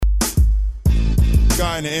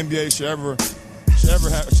guy in the NBA should ever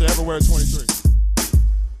wear 23.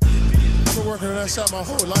 I've been working on that shot my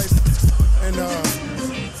whole life, and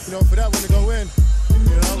for that one to go in,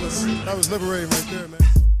 that was liberating right there, man.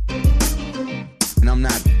 And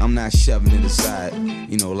I'm not shoving it aside,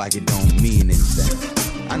 like it don't mean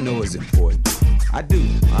anything. I know it's important. I do.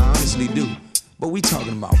 I honestly do. But we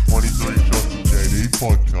talking about 23 Justin JD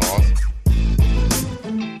podcast.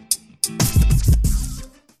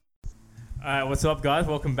 Alright, what's up, guys?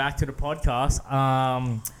 Welcome back to the podcast.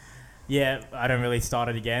 I don't really start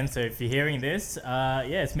it again, so if you're hearing this,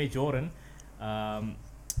 it's me, Jordan. The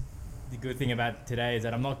good thing about today is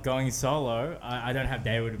that I'm not going solo. I don't have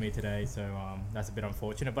David with me today, so that's a bit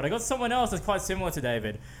unfortunate. But I got someone else that's quite similar to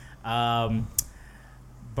David.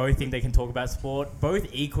 Both think they can talk about sport. Both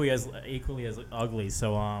equally as ugly.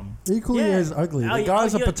 So equally as ugly. The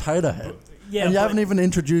guy's a potato head. Yeah, and you haven't even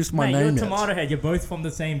introduced my name you're a yet. tomato head. You're both from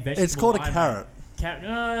the same vegetable. It's called a carrot.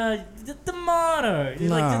 The tomato.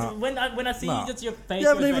 Nah. When I see you, just your face. You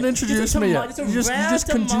haven't even introduced me yet. You just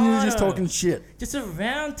continue just talking shit. Just a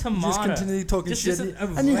round tomato. You just continue talking shit.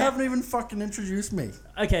 And you haven't even fucking introduced me.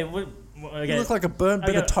 Okay, You look like a burnt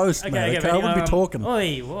bit of toast, man. I wouldn't be talking.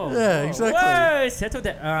 Oi, whoa. Yeah, exactly. Whoa, settle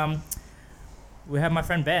down. We have my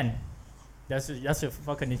friend Ben. That's a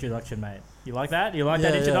fucking introduction, mate. You like that? You like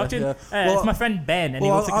that introduction? Yeah. Hey, it's my friend Ben, and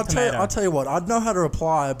he looks like a tomato. I'll tell you what. I'd know how to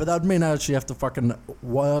reply, but that'd mean I actually have to fucking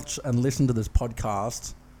watch and listen to this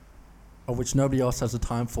podcast, of which nobody else has the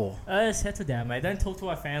time for. Settle down, mate. Don't talk to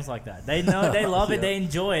our fans like that. They know, they love it, they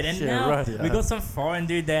enjoy it. And we got some foreign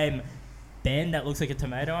dude named Ben that looks like a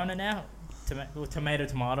tomato on it now. Tomato,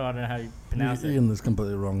 I don't know how you pronounce it. Ian, that's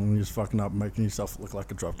completely wrong. You're just fucking up, making yourself look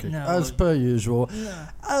like a dropkick. No, as per usual. No.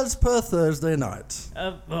 As per Thursday night.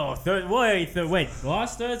 Wait. Last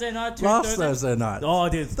Thursday night? Thursday night. Oh,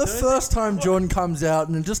 dude. The first time Jordan comes out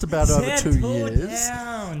in just about over 2 years.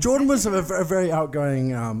 Jordan was a very outgoing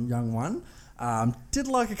young one. Did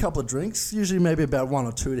like a couple of drinks, usually maybe about 1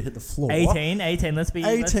 or 2 to hit the floor. 18, let's be...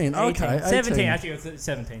 18, okay. 17, actually, it was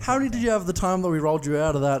 17. How many did you have the time that we rolled you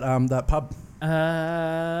out of that pub?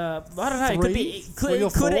 I don't know. It could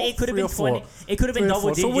have been 20. It could have been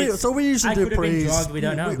double digits. So we usually do prees. We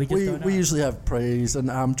don't know. We just don't know. We usually have prees,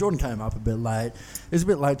 and Jordan came up a bit late. It was a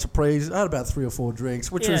bit late to prees. I had about 3 or 4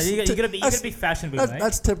 drinks, which was... you gotta be fashionable, mate.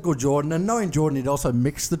 That's typical Jordan. And knowing Jordan, he'd also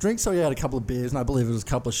mixed the drinks, so he had a couple of beers, and I believe it was a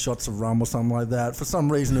couple of shots of rum or something like that. For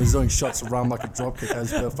some reason, he was doing shots of rum like a dropkick,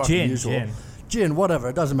 as per fucking usual. Gin, whatever,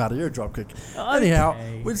 it doesn't matter, you're a dropkick. Okay. Anyhow,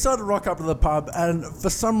 we decided to rock up to the pub, and for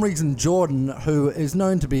some reason, Jordan, who is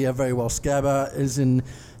known to be a very well scabber,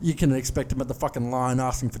 you can expect him at the fucking line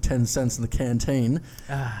asking for 10 cents in the canteen,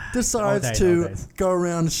 decides to go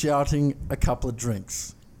around shouting a couple of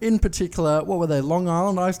drinks. In particular, what were they? Long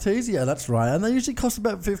Island iced teas? Yeah, that's right. And they usually cost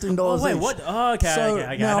about $15 wait, each. what? Oh, okay.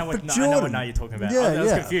 I know what now you're talking about. I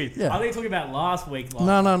was confused. Yeah. I think you're talking about last week.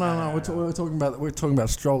 No. We're talking about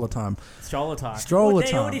stroller time. Stroller time. They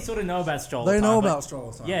already sort of know about stroller time. They know about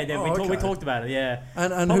stroller time. Yeah, we talked about it, yeah.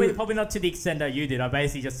 And probably not to the extent that you did. I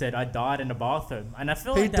basically just said I died in the bathroom. And I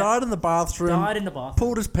feel he died in the bathroom.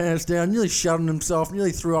 Pulled his pants down, nearly shat on himself,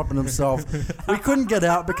 nearly threw up on himself. We couldn't get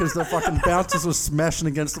out because the fucking bouncers were smashing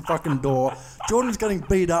against the fucking door. Jordan's getting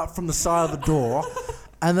beat up from the side of the door.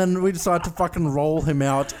 And then we decided to fucking roll him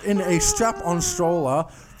out in a strap-on stroller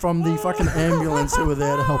from the fucking ambulance who were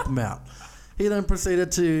there to help him out. He then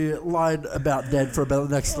proceeded to lie about dead for about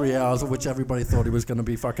the next 3 hours, of which everybody thought he was going to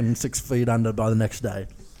be fucking 6 feet under by the next day.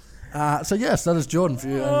 So yes, that is Jordan for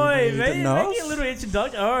you. Maybe a little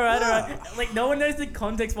introduction. All right. Like, no one knows the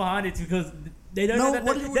context behind it because... They don't know that,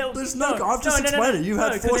 I've just explained it. You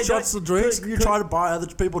had 4 shots of drinks, and you tried to buy other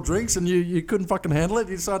people drinks, and you couldn't fucking handle it.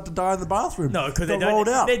 You decided to die in the bathroom. No, because they don't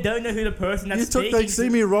know who the person that's speaking. They see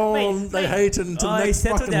me roll, and they hate it until next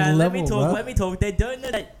fucking level. Let me talk. They don't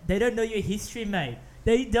know that. They don't know your history, mate.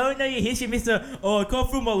 They don't know your history, Mister. Oh, I can't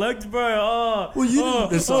feel my legs, bro. Oh, well, you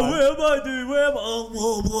didn't decide. Oh, where am I, dude? Where am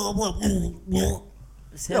I?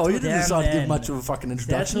 You didn't decide to give much of a fucking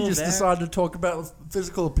introduction. You just decided to talk about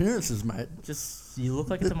physical appearances, mate. You look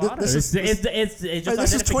like a tomato. This is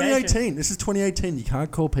 2018. This is 2018. You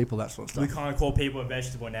can't call people that sort of stuff. We can't call people a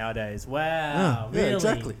vegetable nowadays. Wow, really? Yeah,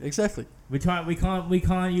 exactly. We can't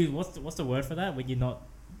use what's the word for that? When you're not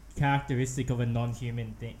characteristic of a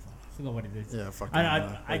non-human thing. I forgot what it is. Yeah, fucking.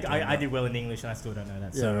 I did well in English and I still don't know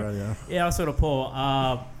that. Yeah, I was sort of poor.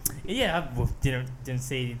 I didn't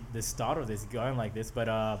see the start of this going like this,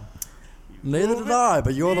 but neither did I.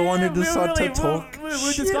 But you're the one who decided to talk. We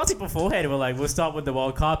discussed it beforehand. We're like, we'll start with the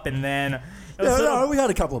World Cup, and then we had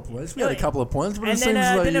a couple of points. But and it seems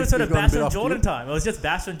then it was sort of you've gone a Bash bit on off Jordan gear. time. It was just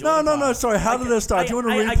Bash on Jordan time. No. Sorry, how did it start? Do you want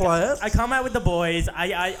to replay it? I come out with the boys.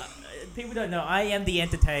 People don't know. I am the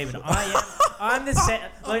entertainment. I'm the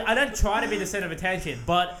like I don't try to be the center of attention,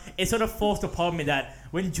 but it's sort of forced upon me that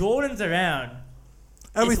when Jordan's around,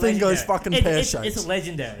 everything goes fucking pear-shaped. It's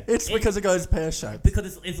legendary. It's because it goes pear-shaped.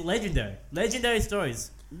 Because it's legendary. Legendary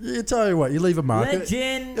stories. You tell you what, you leave a mark.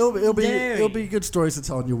 It'll be good stories to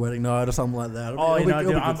tell on your wedding night or something like that.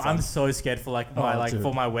 I'm so scared for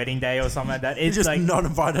for my wedding day or something like that. It's just like not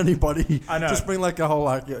invite anybody. I know. Just bring like a whole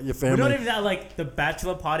your family. Not even that, like the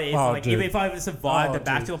bachelor party. If I survive the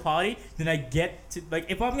bachelor party, then I get to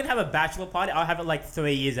if I'm gonna have a bachelor party, I'll have it like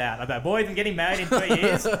 3 years out. I'm like, boys, I'm getting married in 3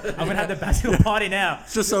 years. I'm gonna have the bachelor party now.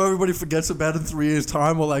 Just so everybody forgets about it in 3 years'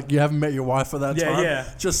 time, or like you haven't met your wife for that time. Yeah.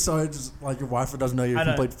 Just so your wife doesn't know you're a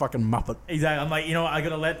complete fucking muppet. Exactly. I'm like, I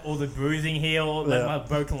gotta let all the bruising heal, let my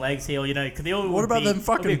broken legs heal, because they all. What about them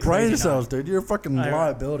fucking brain cells, dude? You're a fucking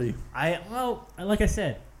liability. Like I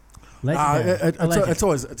said, it's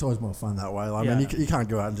always more fun that way. I mean, you can't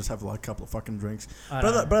go out and just have like a couple of fucking drinks.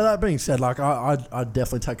 But that being said, like I'd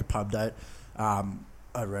definitely take a pub date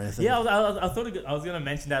over anything. Yeah, I thought I was gonna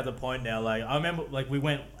mention that at the point now. Like I remember, we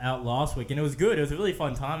went out last week and it was good. It was a really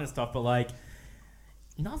fun time and stuff. But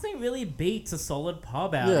nothing really beats a solid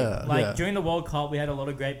pub outing. During the World Cup, we had a lot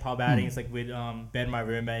of great pub outings, with Ben, my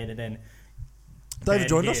roommate, and then David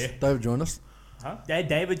joined us. Huh?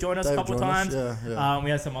 David joined us a couple of times. Yeah. We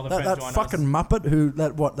had some other friends join us. That fucking muppet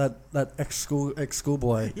that ex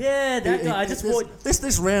schoolboy. Yeah, that guy.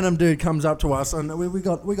 This random dude comes up to us and we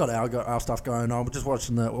got our stuff going on. We're just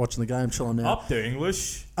watching the game, chilling out. Up to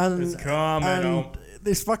English. And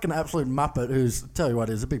this fucking absolute muppet who's, tell you what,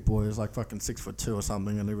 he's a big boy. He's like fucking 6'2" or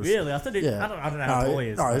something, and he was really. I thought I don't know how tall he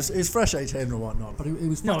is. No, he's fresh 18 or whatnot, but he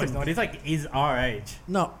was. No, he's not. He's our age.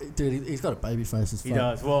 No, dude, he's got a baby face as fuck. He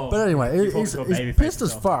does. Well, but anyway, he's pissed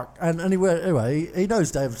as fuck, and anyway, he knows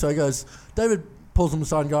David, so he goes. David pulls him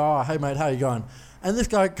aside and goes, "Oh, hey mate, how you going?" And this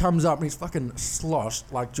guy comes up and he's fucking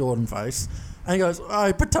sloshed like Jordan face. And he goes,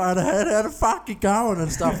 "Oh, potato head, how the fuck you going?"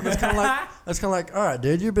 and stuff. And it's kind of like, all right,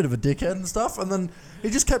 dude, you're a bit of a dickhead and stuff. And then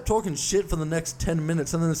he just kept talking shit for the next 10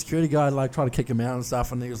 minutes. And then the security guy tried to kick him out and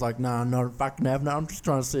stuff. And he was like, "Nah, not fucking have. No, I'm just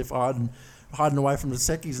trying to see if I'm hiding away from the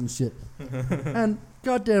Sekis and shit." And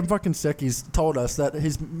goddamn fucking Sekis told us that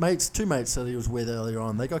his two mates that he was with earlier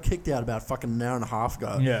on, they got kicked out about fucking an hour and a half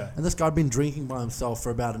ago. Yeah. And this guy'd been drinking by himself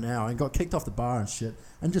for about an hour and got kicked off the bar and shit,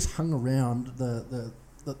 and just hung around the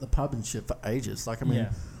pub and shit for ages.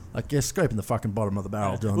 You're scraping the fucking bottom of the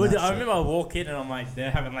barrel doing that. I remember I walk in and I'm like,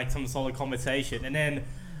 they're having some solid conversation, and then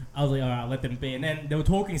I was like, all right, let them be. And then they were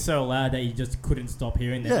talking so loud that you just couldn't stop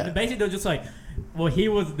hearing them. Yeah. And basically they were just like, he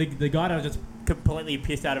was the guy that was just completely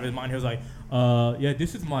pissed out of his mind. He was like,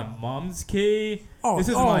 this is my mom's key. This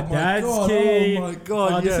is my dad's key. Oh my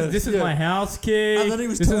god! This is my house key. And then he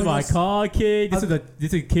was this is my car key. This is a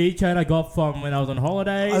keychain I got from when I was on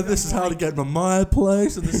holiday. And this is how to get to my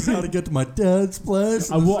place. And this is how to get to my dad's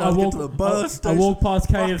place. I walk to the bus station. I walk past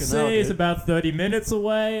KFC. It's about 30 minutes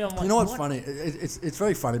away. I'm like, you know what's funny? It's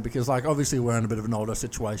very funny because obviously we're in a bit of an older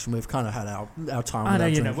situation. We've kind of had our time. I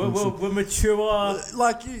know, we're mature.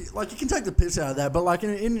 You can take the piss out of that, but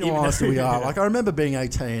in all honesty, we are. I remember being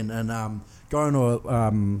 18 and going to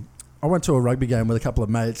I went to a rugby game with a couple of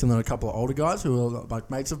mates and then a couple of older guys who were like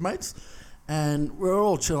mates of mates, and we were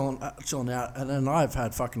all chilling out. And then I've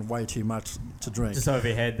had fucking way too much to drink. Just over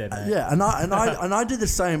your head, there, mate. Yeah, and I did the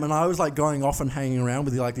same, and I was going off and hanging around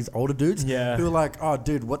with these older dudes. Yeah. Who were like, "Oh,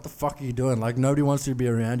 dude, what the fuck are you doing? Nobody wants you to be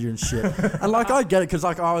around you and shit." And I get it because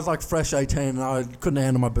I was fresh 18 and I couldn't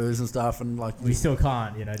handle my booze and stuff, and we still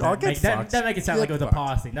can't, Don't make it sound like it was a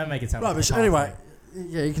past thing. Don't make it sound rubbish. Like anyway.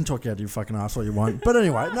 Yeah, you can talk out of your fucking ass all you want. But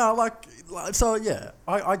anyway, no, so yeah,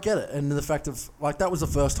 I get it. And the fact of, that was the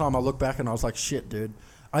first time I looked back and I was like, shit, dude.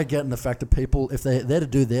 I get in the fact that people, if they're there to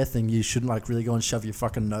do their thing, you shouldn't, really go and shove your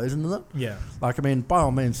fucking nose into them. Yeah. By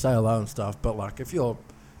all means, say hello and stuff. But, if you're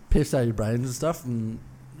pissed out of your brains and stuff and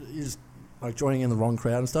you're just, joining in the wrong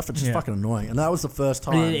crowd and stuff, it's just fucking annoying. And that was the first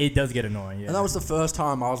time. It does get annoying, yeah. And that was the first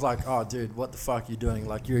time I was like, oh, dude, what the fuck are you doing?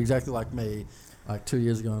 You're exactly like me. 2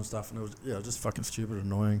 years ago and stuff, and it was just fucking stupid and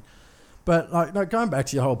annoying. But going back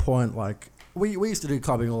to your whole point, we used to do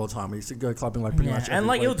clubbing all the time. We used to go clubbing pretty much every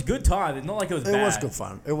week. It was good time. It's not like it was bad. It was good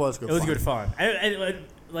fun. It was good fun. And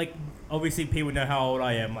obviously people know how old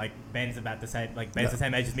I am. Ben's about the same. Ben's the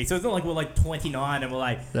same age as me. So it's not like we're 29 and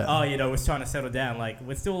we're we're trying to settle down.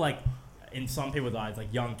 We're still in some people's eyes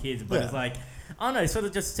young kids, but it's I don't know, it sort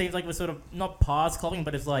of just seems like we're sort of not past clubbing,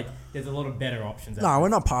 but it's there's a lot of better options. No, we're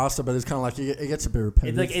not past it, but it's kind of it gets a bit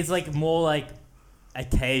repetitive. It's more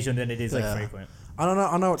occasion than it is like frequent. I don't know.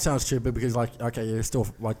 I know it sounds stupid because like, okay, you're still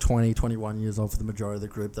like 20, 21 years old for the majority of the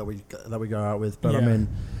group that we go out with. But I mean,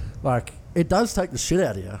 like, it does take the shit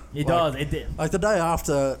out of you. It does. It did. Like the day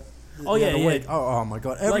after. Oh yeah, the week. Oh my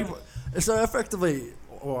god. So effectively,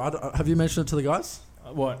 have you mentioned it to the guys?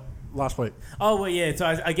 What? Last week. Oh well, yeah. So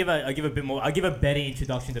I give a bit more. I give a better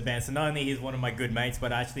introduction to Ben. So not only he's one of my good mates,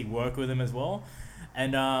 but I actually work with him as well.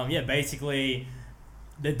 And basically,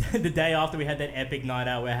 the day after we had that epic night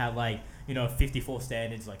out, where I had like 54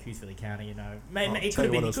 standards. Like who's really counting? It could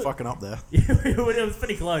have been. It was fucking up there. It was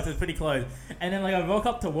pretty close. It was pretty close. And then like I woke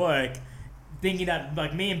up to work, thinking that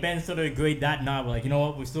like me and Ben sort of agreed that night. We're like, you know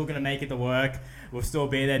what? We're still gonna make it to work. We'll still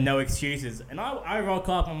be there. No excuses. And I rock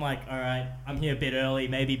up. I'm like, all right, I'm here a bit early.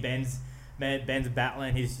 Maybe Ben's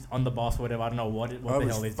battling. He's on the bus or whatever. I don't know what the hell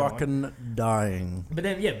he's doing. Fucking dying. But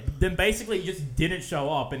then basically he just didn't show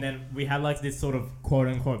up. And then we had like this sort of quote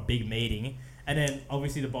unquote big meeting. And then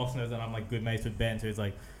obviously the boss knows that I'm like good mates with Ben, so he's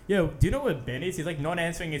like, yo, do you know where Ben is? He's like not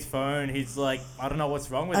answering his phone. He's like, I don't know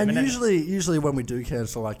what's wrong with him. And usually when we do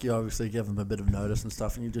cancel, like you obviously give them a bit of notice and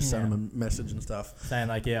stuff, and you just send them a message and stuff saying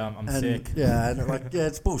like, yeah, I'm sick. Yeah, and like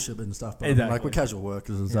it's bullshit and stuff. But exactly. Like we're casual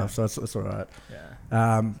workers and stuff, so it's all right.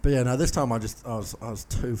 Yeah. But yeah, no, this time I was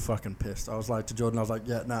too fucking pissed. I was like to Jordan, I was like,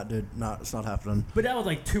 yeah, nah, dude, nah, it's not happening. But that was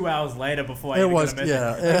like 2 hours later before I it even was, got a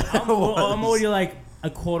message. Yeah. I'm already like a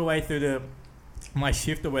quarter way through my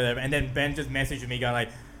shift or whatever, and then Ben just messaged me going like,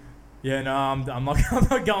 yeah, no, I'm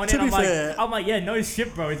not going in. I'm like, yeah, no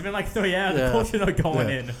shit, bro. It's been like 3 hours. Of course you're not going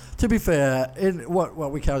in. To be fair, in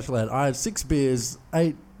what we calculated, I had 6 beers,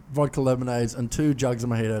 8 vodka lemonades, and 2 jugs of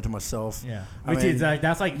mojito to myself. Yeah, which is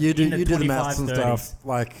that's like you do the maths 30s. and stuff.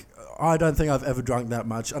 Like, I don't think I've ever drunk that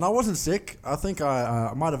much, and I wasn't sick. I think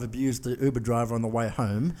I might have abused the Uber driver on the way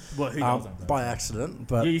home. Well, who doesn't? By accident,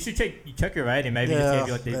 but you should check your rating. Maybe just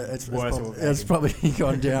like the worst. It's probably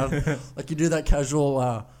gone down. Like you do that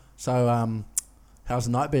casual. How's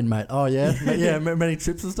the night been, mate? Oh yeah, many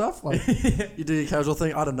trips and stuff. Like you do your casual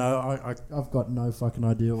thing. I don't know. I've got no fucking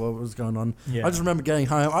idea what was going on. Yeah. I just remember getting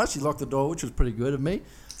home. I actually locked the door, which was pretty good of me.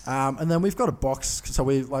 And then we've got a box. So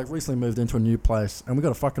we like recently moved into a new place, and we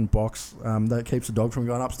got a fucking box that keeps the dog from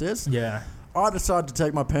going upstairs. Yeah. I decided to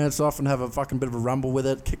take my pants off and have a fucking bit of a rumble with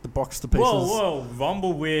it, kick the box to pieces. Whoa,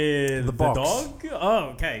 rumble with the dog? Oh,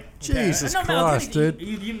 okay. Jesus Christ, dude.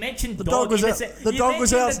 You mentioned the dog was out. The dog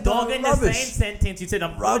was out. The dog in the same sentence. You said,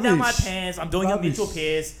 I'm pulling down my pants. I'm doing a Mitchell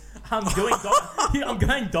Pearce. I'm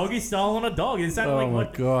going doggy style on a dog. It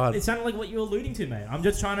sounded God. It sounded like what you were alluding to, mate. I'm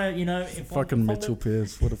just trying to, fucking Mitchell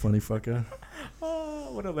Pearce. What a funny fucker.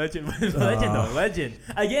 Oh, what a legend. Legend.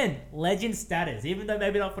 Again, legend status. Even though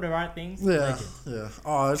maybe not for the right things. Yeah. Legend. Yeah.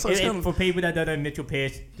 Oh, it's like for people that don't know Mitchell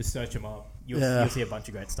Pearce, just search him up. You'll see a bunch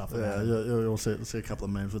of great stuff. Yeah, you'll see a couple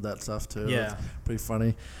of memes with that stuff too. Yeah. It's pretty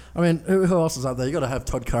funny. I mean, who else is up there? You got to have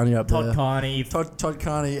Todd Carney up there. Todd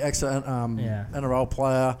Carney, ex-NRL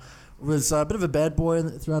player. Was a bit of a bad boy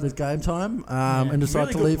throughout his game time, and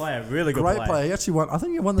decided to leave. Really good player. Great player. He actually won. I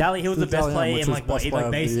think he won the. He was the best player in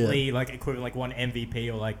basically like equivalent like one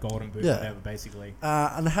MVP or like Golden Boot, whatever, basically.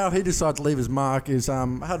 And how he decided to leave his mark is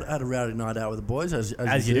had a rowdy night out with the boys as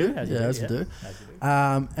you do.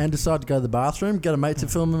 And decided to go to the bathroom, get a mate to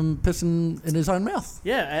film him pissing in his own mouth.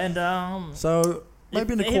 Yeah, and so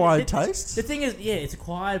maybe an acquired taste. The thing is, it's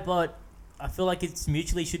acquired, but I feel like it's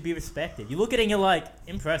mutually should be respected. You look at it and you're like,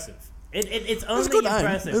 impressive. It's only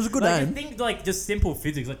impressive. It was a good aim. Think like just simple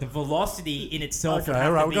physics, like the velocity in itself. Okay,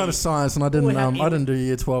 all right. We're going to science, and I didn't do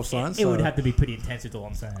year 12 science. It would have to be pretty intense. Is all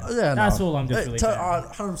I'm saying. Yeah, that's all I'm just really saying.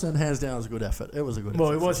 100% hands down was a good effort. It was a good.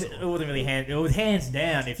 Well, effort. It wasn't really It was hands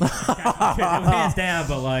down. It was hands down,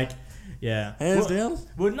 but like. Yeah. Hands down?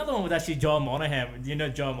 Well, another one was actually Joel Monahan. Do you know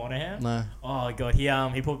Joel Monahan? No. Oh god, he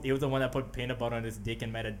was the one that put peanut butter on his dick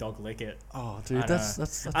and made a dog lick it. Oh dude,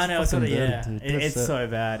 that's I know, sort of, yeah. It's so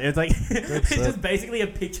bad. It's like it's just basically a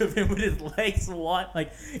picture of him with his legs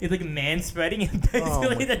it's like man spreading, and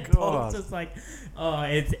basically the dog's just like,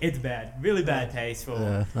 it's bad, really bad taste for.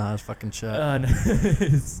 Yeah, it's fucking shit. No,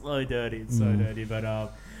 it's so dirty. It's so dirty,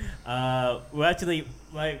 but we're actually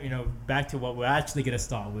back to what we're actually gonna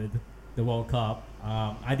start with. The World Cup.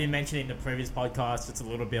 I did mention it in the previous podcast. It's a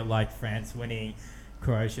little bit like France winning,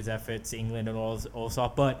 Croatia's efforts, England, and all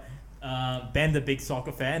stuff. But Ben's a big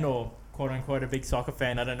soccer fan, or quote unquote a big soccer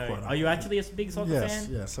fan. I don't know. Are you actually a big soccer fan?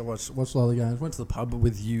 Yes. I watched a lot of the games. Went to the pub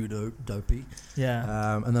with you, Dopey.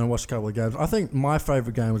 Yeah. And then I watched a couple of games. I think my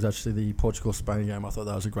favourite game was actually the Portugal-Spain game. I thought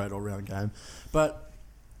that was a great all-round game. But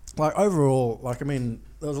like overall, like I mean,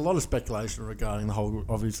 there was a lot of speculation regarding the whole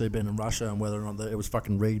obviously being in Russia and whether or not it was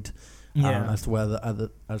fucking rigged. as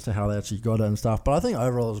to how they actually got it and stuff. But I think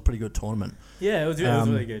overall it was a pretty good tournament. Yeah, it was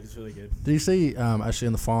really good. It's really good. Do you see actually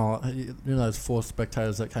in the final, you know, those 4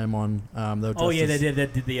 spectators that came on? They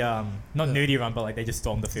did the not nudie run, but like they just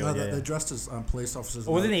stormed the field. No, they dressed as police officers.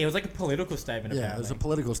 Wasn't it? It was like a political statement. Yeah, it was a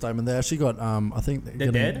political statement. They actually got I think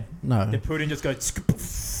they're dead. No, did Putin just go?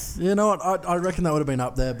 You know what? I reckon that would have been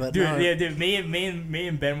up there, but dude, no. yeah, dude. Me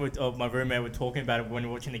and Ben, my roommate, were talking about it when we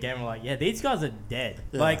were watching the game. We're like, yeah, these guys are dead.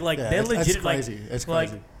 Yeah, They're legit. It's crazy. It's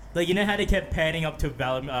crazy. Like, you know how they kept panning up to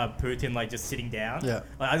Putin, like, just sitting down? Yeah.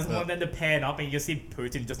 Like, I just want them to pan up and you just see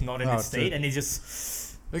Putin just not in his seat and he's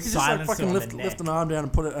just you could just like fucking lift an arm down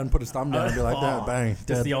and put his thumb down and be like, no, bang. Just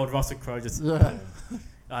dead. the old Russell Crowe just... Yeah.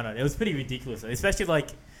 I don't know. It was pretty ridiculous, especially, like,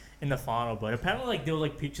 in the final. But apparently, like, there were,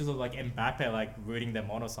 like, pictures of, like, Mbappe, like, rooting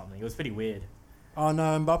them on or something. It was pretty weird. Oh, no,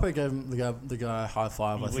 Mbappe gave the guy a high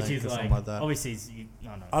five, I think, or something like that. Obviously,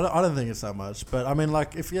 I don't think it's that much. But, I mean,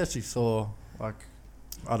 like, if you actually saw, like...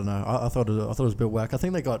 I don't know. I thought it was a bit whack. I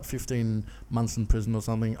think they got 15 months in prison or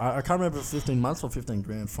something. I can't remember if 15 months or 15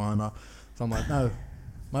 grand fine. So I'm like, no,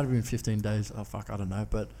 might have been 15 days. Oh fuck, I don't know.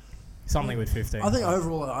 But something with 15. I think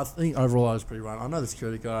overall I was pretty right. I know the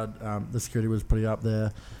security guard. The security was pretty up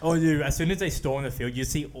there. Oh, dude! As soon as they stormed the field, you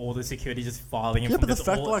see all the security just filing in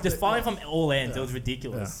from all ends. It was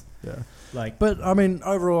ridiculous. Yeah. Like, but I mean,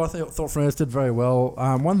 overall, I thought France did very well.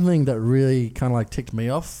 One thing that really kind of like ticked me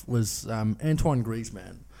off was Antoine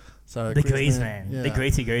Griezmann. So the Griezmann, the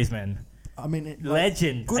greasy Griezmann. I mean,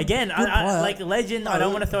 legend again. I like legend. No, I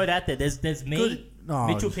don't want to throw it out there. There's me,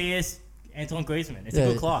 Mitchell Pearce, Antoine Griezmann. It's a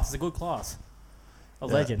good class. It's a good class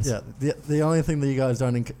of legends. Yeah. The only thing that you guys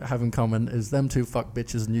don't have in common is them two fuck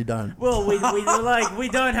bitches and you don't. Well, we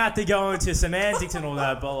don't have to go into semantics and all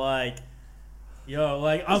that, but like. Yo,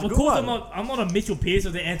 like, of course I'm not a Mitchell Pearce or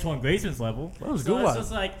the Antoine Griezmann's level. That was a so good it's one.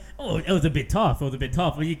 just like, it was a bit tough.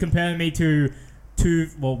 But you comparing me to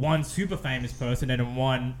one super famous person and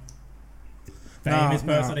one famous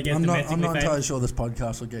person against domestically I'm not famous. entirely sure this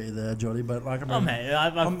podcast will get you there, Jody, but like, I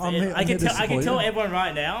mean, I can tell everyone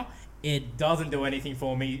right now, it doesn't do anything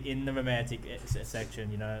for me in the romantic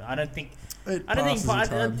section. You know, I don't think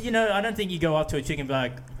you go up to a chick and be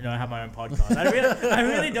like, you know, I have my own podcast. I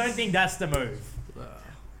really don't think that's the move.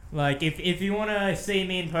 Like, if you want to see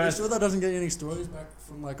me in person... Are you sure that doesn't get you any stories back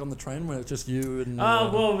from, like, on the train where it's just you and...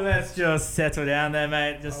 well, let's just settle down there,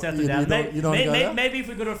 mate. Just settle down. Maybe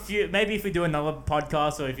if we do another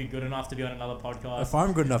podcast, or if you're good enough to be on another podcast... If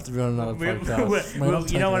I'm good enough to be on another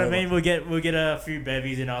podcast... you know what I mean? We'll get a few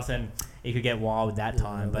bevies in us and... It could get wild that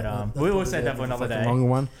time, but we will save that for another day. Longer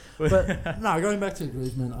one. But no, going back to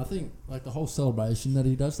Griezmann, I think like the whole celebration that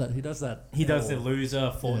he does that. He does the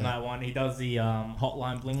loser Fortnite one. He does the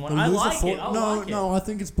hotline bling one. I like it. No, I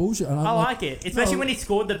think it's bullshit. I like it, especially when he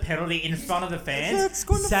scored the penalty in front of the fans. Yeah,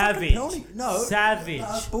 scoring savage.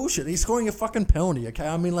 Savage. Bullshit. He's scoring a fucking penalty. Okay,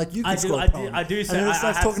 I mean like you can score a penalty. I do say. And I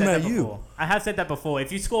have talking said about that you. before. I have said that before.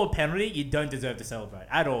 If you score a penalty, you don't deserve to celebrate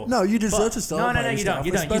at all. No, you deserve to celebrate. No, you don't.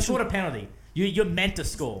 You don't. You scored a penalty. You're meant to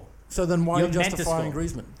score. So then why are you justifying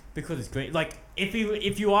Griezmann? Because it's great. Like if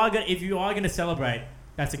you are gonna celebrate,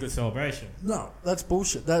 that's a good celebration. No, that's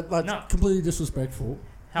bullshit. That's completely disrespectful.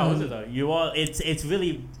 How is it though? It's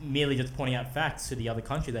really merely just pointing out facts to the other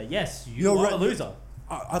country that yes, you're a loser.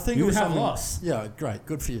 I think you it was have lost. Yeah, great,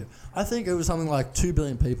 good for you. I think it was something like 2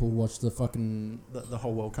 billion people watched the fucking the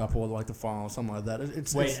whole World Cup or like the final, something like that.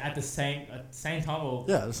 At the same time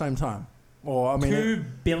or at the same time. Or I mean, 2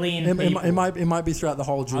 billion people. It might be throughout the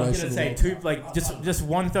whole duration. I was gonna say just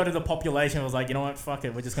 1/3 of the population was like, you know what, fuck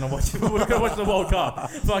it, we're gonna watch the World Cup.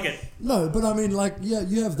 Fuck it. No, but I mean, like, yeah,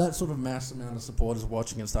 you have that sort of mass amount of supporters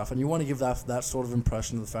watching and stuff, and you want to give that sort of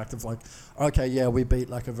impression of the fact of like, okay, yeah, we beat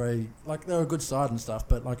like a very like they're a good side and stuff,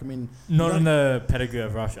 but like I mean, not in the pedigree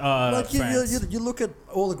of Russia. Like France. you look at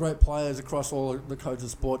all the great players across all the codes of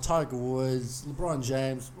sport: Tiger Woods, LeBron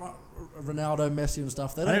James, Ronaldo, Messi and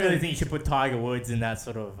stuff. I don't really think you should put Tiger Woods in that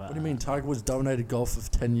sort of... what do you mean? Tiger Woods dominated golf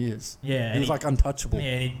for 10 years. Yeah. He was like untouchable. Yeah,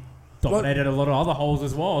 and he dominated a lot of other holes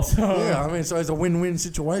as well. So. Yeah, I mean, so it's a win-win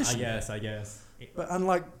situation. I guess. But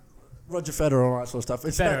unlike Roger Federer and all that sort of stuff,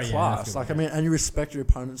 it's about class. Like, I mean, and you respect your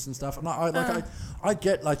opponents and stuff. And I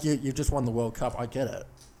get, like, you just won the World Cup. I get it.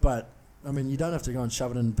 But, I mean, you don't have to go and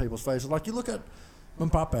shove it in people's faces. Like, you look at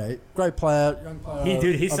Mbappe, great player, young player.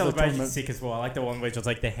 His celebration's sick as well. I like the one where it's just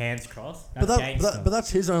like the hands crossed. But that's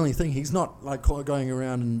his only thing. He's not like going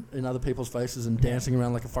around in other people's faces and dancing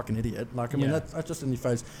around like a fucking idiot. Like I mean, that's just in your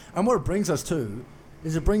face. And what it brings us to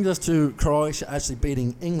is Croatia actually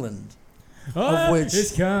beating England.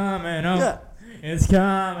 It's coming up. It's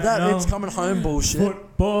coming home. It's coming home bullshit.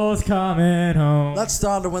 Football's coming home. That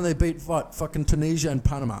started when they beat fucking Tunisia and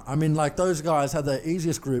Panama. I mean, like, those guys had the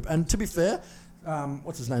easiest group. And to be fair,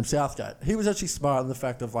 what's his name? Southgate. He was actually smart in the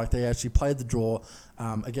fact of, like, they actually played the draw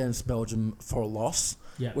against Belgium for a loss.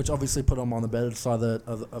 Yeah. Which obviously put them on the better side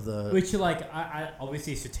of the... Which, like, I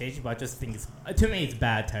obviously strategic, but I just think to me it's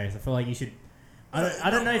bad taste. I feel like you should...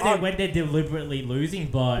 I don't know if when they're deliberately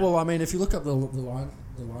losing, but... Well, I mean, if you look up the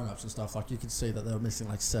lineups and stuff, like, you can see that they were missing,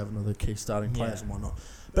 like, 7 of the key starting players and whatnot.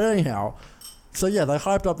 But anyhow... So, yeah, they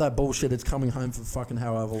hyped up that bullshit. It's coming home for fucking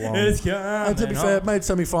however long. It's coming and to be fair, it made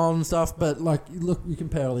semi-final and stuff, but, like, you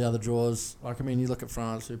compare all the other draws. Like, I mean, you look at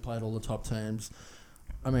France, who played all the top teams.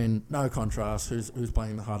 I mean, no contrast. Who's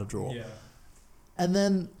playing the harder draw? Yeah. And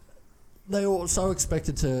then they were so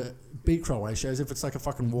expected to beat Croatia as if it's like a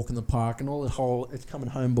fucking walk in the park, and all the whole it's coming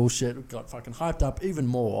home bullshit got fucking hyped up even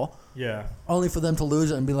more. Yeah. Only for them to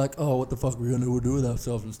lose it and be like, oh, what the fuck are we going to do with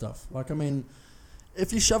ourselves and stuff. Like, I mean,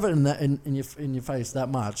 if you shove it in your face that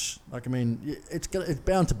much, like, I mean, it's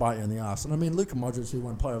bound to bite you in the ass. And I mean, Luka Modric, who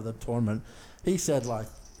won Player of the Tournament, he said, like,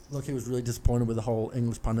 look, he was really disappointed with the whole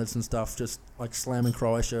English pundits and stuff, just like slamming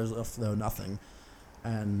Croatia as if they were nothing,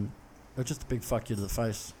 and it was just a big fuck you to the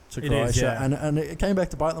face to Croatia, and it came back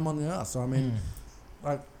to bite them on the ass. So I mean,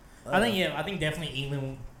 like, I think definitely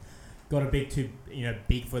England got a bit too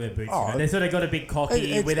big for their boots. They sort of got a bit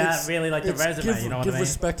cocky without really like the resume. You know what I mean? Give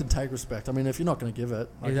respect and take respect. I mean, if you're not going to give it,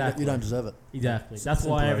 like, you don't deserve it. Exactly. That's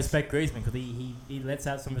why I respect Griezmann, because he lets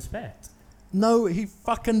out some respect. No, he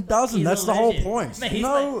fucking doesn't. That's the whole point. Man,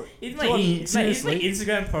 he's my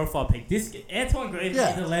Instagram profile pic. This Antoine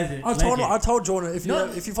Griezmann is a legend. I told Jordan,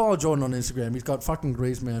 if you follow Jordan on Instagram, he's got fucking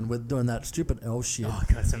Griezmann with doing that stupid L shit. Oh,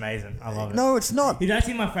 God, it's amazing. I love it. No, it's not. He's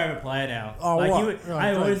actually my favorite player now. Oh, like, what?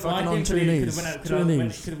 I always liked him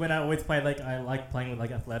because when I always play, like, I like playing with,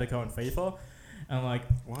 like, Atletico and FIFA. I'm like,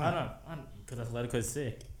 why? I don't know. Because Atletico is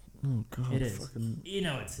sick. Oh, God. It is. You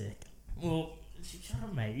know it's sick. Well... Shut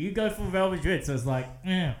up, mate. You go for Real Madrid, so it's like,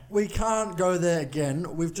 We can't go there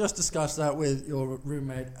again. We've just discussed that with your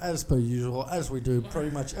roommate, as per usual, as we do pretty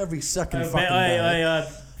much every second fucking day.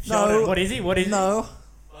 No. What is he? No.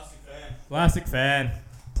 Plastic fan.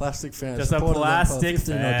 Just a plastic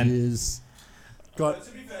fan. Years. To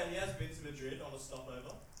be fair, he has been to Madrid on a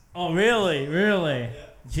stopover. Oh, really? Yeah.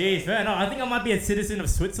 Jeez, man. No, I think I might be a citizen of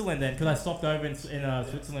Switzerland then, because I stopped over in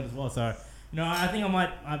Switzerland as well, so... No, I think I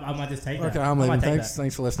might just take that. Okay, I'm leaving. Thanks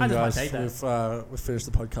for listening, guys. We've finished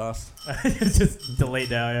the podcast. Just delete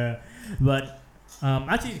now, yeah. But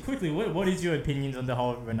actually, quickly, what is your opinions on the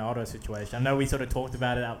whole Ronaldo situation? I know we sort of talked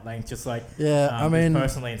about it at length, just like I mean,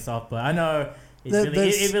 personally and stuff. But I know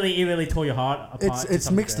it really tore your heart apart.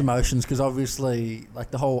 It's mixed emotions, because obviously,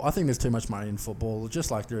 like, the whole, I think there's too much money in football,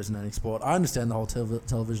 just like there is in any sport. I understand the whole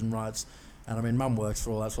television rights, and I mean, Mum works for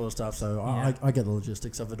all that sort of stuff, so I get the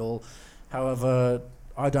logistics of it all. However,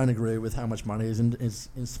 I don't agree with how much money is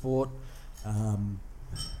in sport,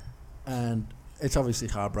 and it's obviously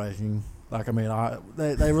heartbreaking. Like, I mean,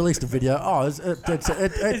 they released a video. Oh, it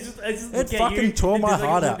fucking tore my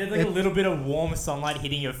heart out. There's like a little bit of warm sunlight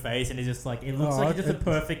hitting your face, and it's just like it looks like just a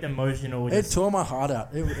perfect emotional. It tore my heart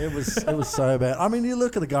out. It was so bad. I mean, you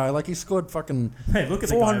look at the guy, like, he scored fucking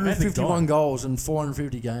 451 goals in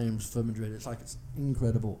 450 games for Madrid. It's like, it's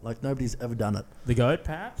incredible. Like, nobody's ever done it. The GOAT,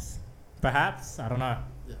 perhaps. I don't know.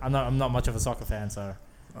 Yeah. I'm not much of a soccer fan, so.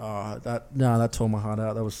 That tore my heart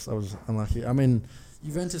out. That was unlucky. I mean,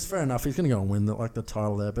 Juventus, fair enough. He's going to go and win the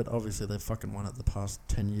title there, but obviously they've fucking won it the past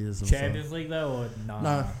 10 years. Champions League though, or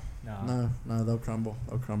no? No, they'll crumble.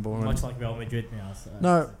 Much like Real Madrid now. So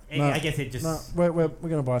no, I guess it just. No, we're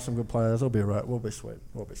going to buy some good players. It'll be right. We'll be sweet.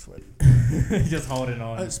 Just holding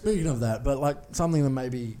on. Speaking of that, but like something that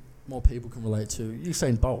maybe more people can relate to,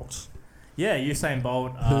 Usain Bolt. Yeah, Usain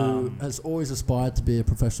Bolt, who has always aspired to be a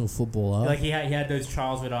professional footballer. Like he had those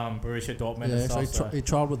trials with Borussia Dortmund and stuff. So he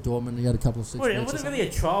trialed with Dortmund. He had a couple of 6 weeks. It wasn't really a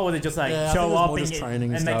trial. Was it just like show up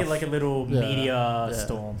and make it like a little media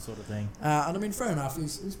storm sort of thing? And I mean, fair enough.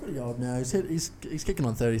 He's pretty old now. He's kicking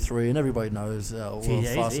on 33, and everybody knows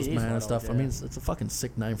world's fastest man and stuff. I mean, it's a fucking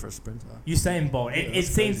sick name for a sprinter. Usain Bolt. It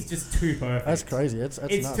seems just too perfect. That's crazy. It's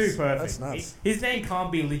nuts. Too perfect. That's nuts. His name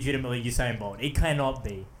can't be legitimately Usain Bolt. It cannot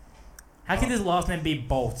be. How can his last name be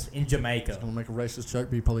Bolt in Jamaica? I'm going to make a racist joke,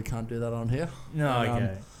 but you probably can't do that on here. No,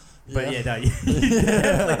 okay. But I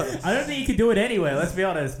don't think you could do it anyway, let's be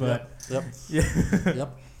honest. But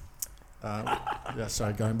Yep.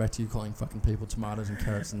 Sorry, going back to you calling fucking people tomatoes and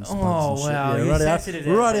carrots and spuds and shit. Wow, you're sensitive.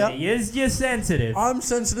 You're sensitive. I'm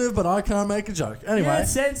sensitive, but I can't make a joke. Anyway, you're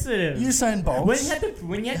sensitive. Usain Bolt.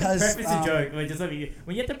 When you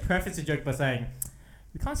had to preface a joke by saying,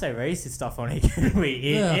 can't say racist stuff on it, can we?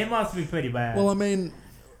 It must be pretty bad. Well, I mean,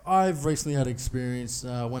 I've recently had experience,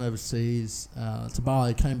 went overseas to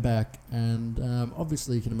Bali, came back, and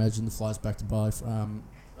obviously you can imagine the flights back to Bali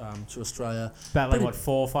to Australia. About like,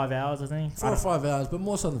 4 or 5 hours, I think? 4 or 5 hours, but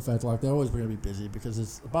more so than the fact, like, they're always going to be busy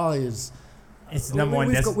because Bali is... It's the number one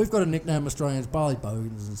we've got a nickname, Australians, Bali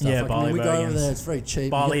Bogans and stuff. Yeah, like, Bali we Bogans. go over there, it's very cheap.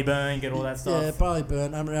 Bali burn, get all that stuff. Yeah, Bali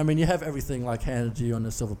burn. I mean, you have everything like handed to you on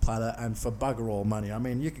a silver platter, and for bugger all money. I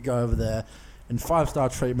mean, you could go over there in 5-star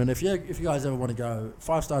treatment. If you guys ever want to go,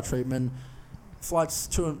 5-star treatment, flights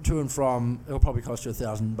to and from, it'll probably cost you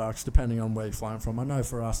 $1,000 depending on where you're flying from. I know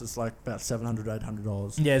for us it's like about $700,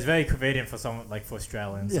 $800. Yeah, it's very convenient for someone like for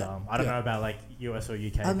Australians. Yeah, I don't know about like US or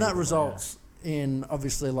UK. And that results in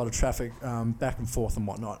obviously a lot of traffic back and forth and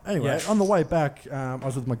whatnot. Anyway, on the way back, I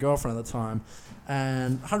was with my girlfriend at the time,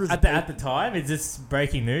 and hundreds at the time. Is this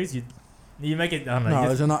breaking news? You make it. I don't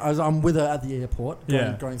know. No, I'm with her at the airport.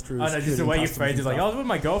 Going through. Oh no, just the way you phrase it, like I was with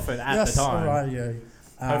my girlfriend at the time. Right, yeah.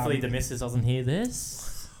 Hopefully the missus doesn't hear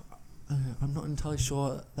this. I'm not entirely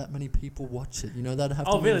sure that many people watch it. You know, that'd have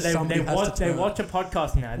to. Oh really? They watch a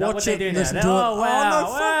podcast now. That's what they do now.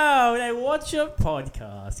 Wow! They watch a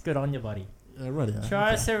podcast. Good on you, buddy. Right.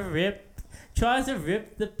 Tries to rip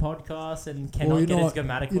the podcast and cannot get his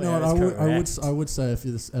grammatical errors correct. I would say if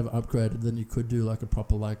you ever upgraded, then you could do like a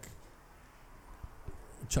proper like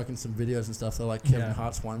chucking some videos and stuff. They're like Kevin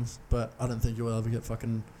Hart's ones, but I don't think you will ever get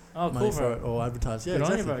fucking money for it or advertise. Yeah,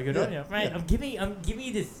 good on you, bro. Good on you, mate. I'm giving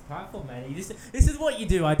you this platform, mate. This is what you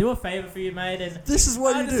do. I do a favor for you, mate, and this is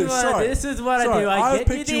what you do. This is what I do. I get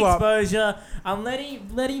you the exposure. I'm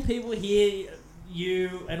letting people hear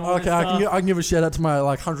you and all this stuff. I can give a shout out to my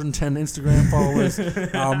like 110 Instagram followers.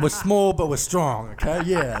 We're small but we're strong. Okay,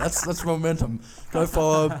 yeah, that's momentum. Go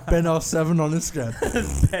follow Ben07 on Instagram.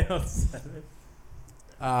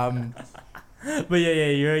 Ben07. But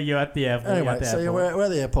you're at the airport. Anyway, we're at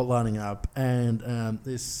the airport lining up, and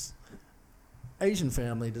this Asian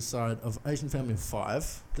family of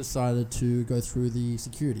 5 decided to go through the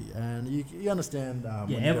security, and you understand.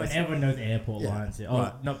 Everyone knows airport lines. Yeah. Oh,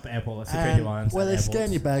 right. Not airport security lines. Well, they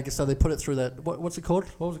scan your bag, so they put it through that. What's it called?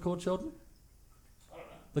 What was it called, Sheldon?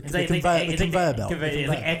 The conveyor belt. It's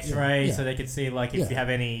like X-ray, so they can see like if you have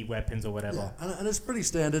any weapons or whatever. Yeah. And it's pretty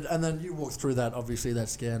standard. And then you walk through that, obviously that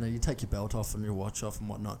scanner. You take your belt off and your watch off and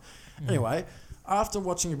whatnot. Anyway, after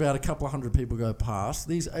watching about a couple of hundred people go past,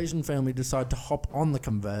 these Asian family decide to hop on the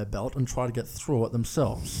conveyor belt and try to get through it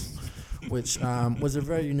themselves, which was a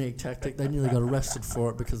very unique tactic. They nearly got arrested for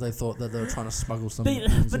it because they thought that they were trying to smuggle something.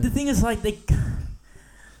 But the thing is, like,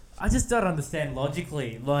 I just don't understand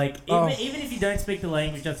logically. Like, even if you don't speak the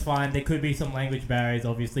language, that's fine. There could be some language barriers,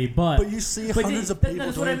 obviously, but you see hundreds of people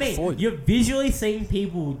that's doing what I mean. it before you. You're visually seeing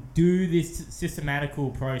people do this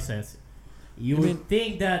systematical process. You would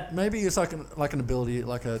think that maybe it's like an ability,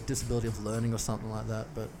 like a disability of learning or something like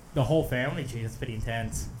that. But the whole family, geez, that's pretty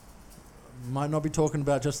intense. Might not be talking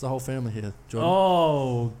about just the whole family here, Jordan.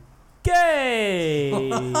 Oh. Okay.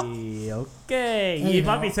 You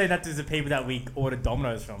might be saying that to the people that we ordered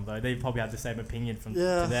Domino's from, though. They probably have the same opinion to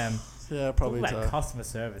them. Yeah, probably. Talk about customer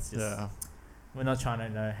service. We're not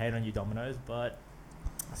trying to hate on you, Domino's, but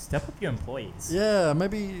step up your employees. Yeah,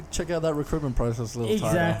 maybe check out that recruitment process a little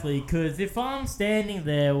Exactly, because if I'm standing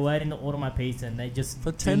there waiting to order my pizza and they just...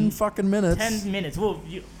 For 10 fucking minutes. 10 minutes. Well,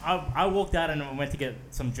 I walked out and went to get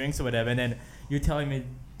some drinks or whatever, and then you're telling me...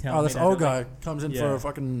 this old guy comes in for a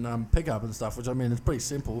fucking pickup and stuff, which I mean, it's pretty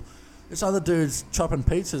simple. This other dude's chopping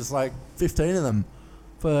pizzas, like 15 of them,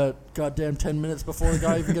 for goddamn 10 minutes before the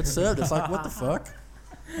guy even gets served. It's like, what the fuck?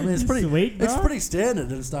 I mean, it's pretty sweet, it's pretty standard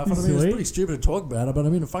and stuff. I mean, it's pretty stupid to talk about it, but I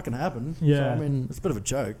mean, it fucking happened. Yeah. So, I mean, it's a bit of a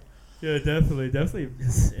joke. Yeah, definitely.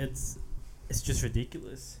 It's just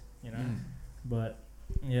ridiculous, you know. But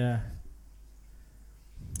yeah,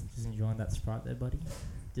 just enjoying that Sprite there, buddy.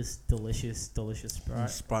 Just delicious Sprite.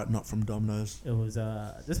 Sprite not from Domino's. It was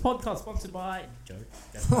this podcast sponsored by Joke.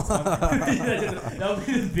 That would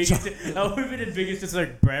be the biggest just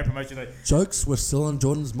like brand promotion. Like Jokes were still in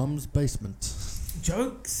Jordan's mum's basement.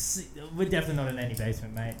 Jokes, we're definitely not in any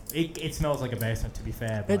basement, mate. It smells like a basement, to be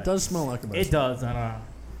fair. But it does smell like a basement. It does, I know.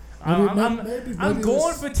 I'm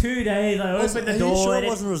gone for 2 days. I opened the door. Are you sure it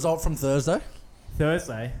wasn't a result from Thursday?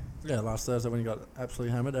 Thursday? Yeah, last Thursday when you got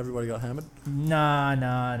absolutely hammered. Everybody got hammered. Nah.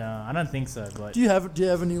 I don't think so. But do you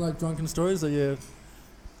have any like drunken stories that you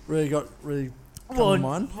really come to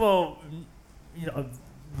mind? Well, you know,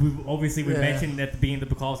 we mentioned at the beginning of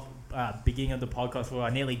the beginning of the podcast where I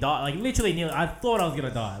nearly died. Like literally, nearly. I thought I was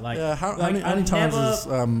gonna die. Like yeah. How many times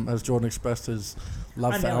has Jordan expressed his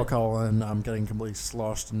love for alcohol and getting completely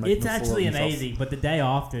sloshed and making it's actually amazing, but the day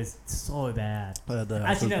after is so bad. The day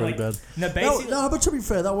after is pretty bad. No, basically, no, but to be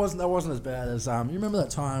fair, that wasn't as bad as you remember that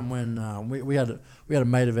time when we had a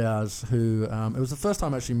mate of ours who it was the first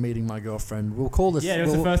time actually meeting my girlfriend. We'll call this. Yeah, it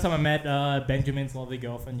was the first time I met Benjamin's lovely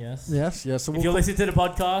girlfriend. Yes. Yes. So if you're listening to the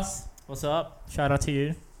podcast, what's up? Shout out to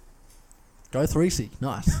you. Go 3C.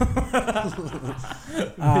 Nice.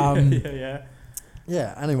 Yeah.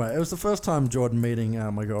 Yeah, anyway, it was the first time Jordan meeting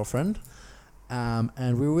my girlfriend,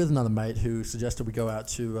 and we were with another mate who suggested we go out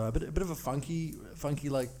to a bit of a funky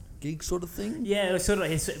like gig sort of thing. Yeah, it was sort of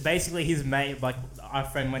basically his mate, like our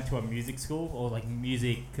friend went to a music school or like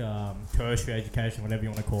music tertiary education, whatever you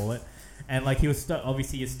want to call it, and like he was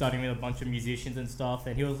obviously he's studying with a bunch of musicians and stuff,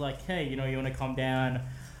 and he was like, hey, you want to come down.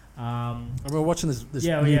 And we were watching this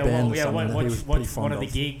new band watch one of the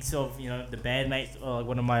gigs of the bandmates or like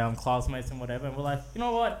one of my classmates and whatever, and we're like, you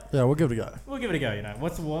know what? Yeah, we'll give it a go.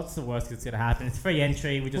 What's the worst that's gonna happen? It's free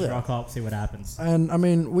entry. We just rock up, see what happens. And I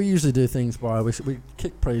mean, we usually do things by we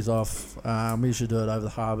kick prees off. We usually do it over the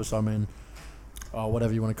harbour. So I mean,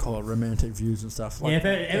 whatever you want to call it, romantic views and stuff. Like, if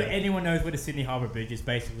anyone knows where the Sydney Harbour Bridge is,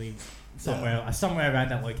 basically somewhere around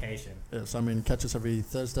that location. Yes, I mean, catch us every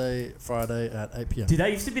Thursday, Friday at 8 p.m. Dude,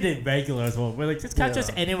 that used to be the regular as well. We're like, just catch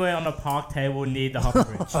us anywhere on a park table near the Harbour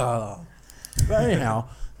Bridge. But anyhow,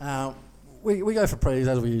 we go for prees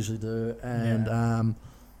as we usually do, and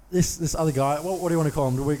this other guy. What do you want to call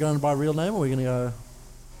him? Are we going by a real name, or are we going to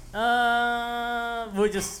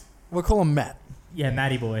go? We'll call him Matt. Yeah,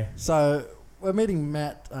 Matty boy. So we're meeting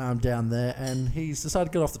Matt down there, and he's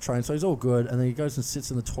decided to get off the train, so he's all good, and then he goes and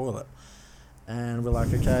sits in the toilet. And we're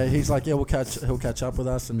like, okay. He's like, yeah, he'll catch up with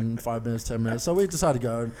us in 5 minutes, 10 minutes. So we decided to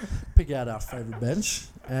go and pick out our favourite bench.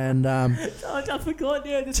 And I forgot,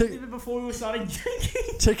 this was even before we were starting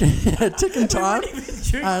drinking. Ticking time.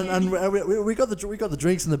 And we got the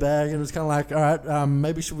drinks in the bag, and it was kind of like, all right,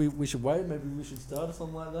 maybe we should wait, maybe we should start or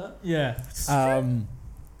something like that. Yeah.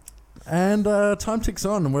 And time ticks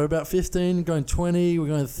on, and we're about 15, going 20, we're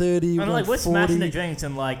going 30, we're going 40. We're smashing the drinks,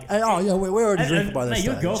 and like... we're already drinking by this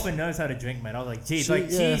stage. Your girlfriend knows how to drink, man. I was like, geez,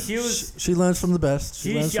 she learns from the best.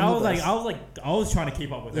 I was trying to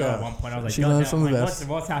keep up with her at one point. I was like, she learns from the best.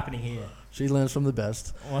 What's happening here? She learns from the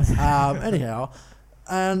best. Anyhow,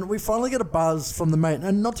 and we finally get a buzz from the mate,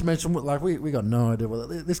 and not to mention, like, we got no idea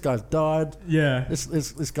whether this guy's died. Yeah.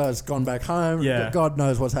 This guy's gone back home. Yeah. God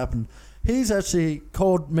knows what's happened. He's actually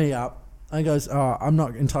called me up and goes, I'm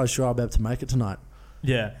not entirely sure I'll be able to make it tonight.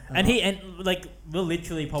 Yeah. And we're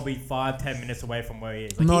literally probably 5-10 minutes away from where he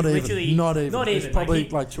is. Like, not even. It's probably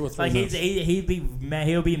like 2 or 3 minutes.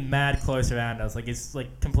 He'll be mad close around us. Like, it's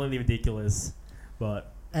like completely ridiculous.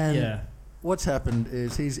 But what's happened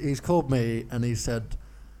is he's called me and he said,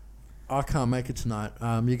 I can't make it tonight.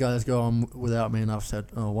 You guys go on without me. And I've said,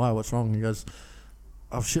 oh, why? What's wrong? And he goes,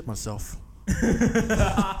 I've shit myself.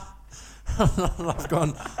 and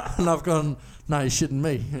I've gone, no, you're shitting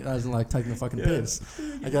me. I was like taking the fucking piss.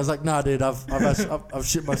 And I was like, nah, dude, I've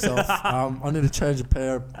shit myself. I need to change a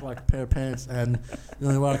pair of pants, and the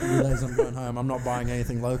only way I can do that is I'm going home. I'm not buying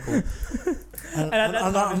anything local. And at that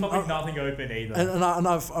time, there's probably nothing open either. And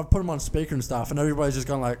I've put them on speaker and stuff, and everybody's just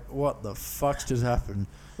going like, what the fuck's just happened?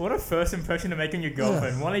 What a first impression to make on your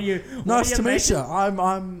girlfriend. Yeah. What are you? Nice to meet you.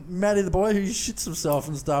 I'm Matty the boy who shits himself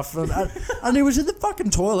and stuff, and he was in the fucking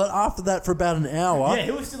toilet after that for about an hour. Yeah,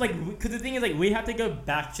 he was just like, because the thing is, like, we had to go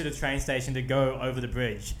back to the train station to go over the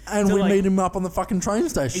bridge, and we meet him up on the fucking train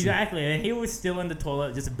station. Exactly, and he was still in the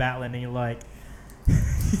toilet just battling, and you're like,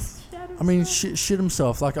 I mean, shit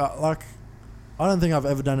himself. Like I don't think I've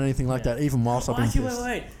ever done anything like that, even whilst I've been pissed.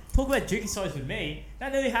 Wait. Talk about drinking stories with me.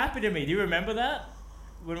 That nearly happened to me. Do you remember that?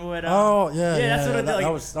 When we were that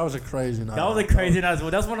was a crazy night. That was a crazy night as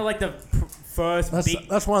well. That's one of like the first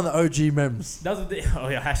that's one of the OG memes. That was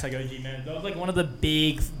hashtag OG memes. That was like one of the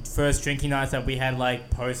big first drinking nights that we had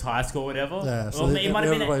like post high school or whatever. Yeah, so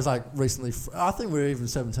everybody's like recently. I think we were even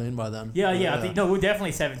 17 by then. Yeah. I think we're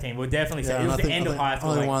definitely 17. We're definitely 17. It was the end of high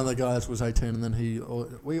school. Only one of the guys was 18, and then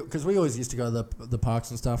because we always used to go to the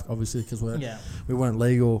parks and stuff, obviously because we weren't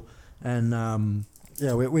legal, and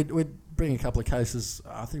we'd bring a couple of cases.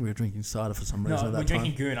 I think we were drinking cider for some reason. No, we're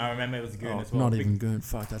drinking goon. I remember it was goon as well. Not even goon.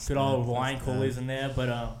 Fuck, that's good old wine coolers in there. But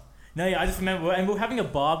I just remember, and we were having a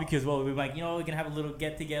barbecue as well. We were like, we're gonna have a little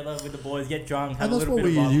get together with the boys, get drunk, have and a little bit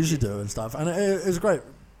of barbecue. And that's what we usually do and stuff. And it was great.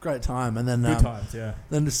 great time. And then Good times, yeah.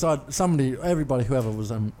 Then everybody, whoever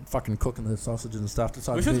was fucking cooking the sausages and stuff,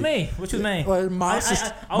 decided. Which was me. Well,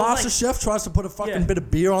 Master Chef tries to put a fucking bit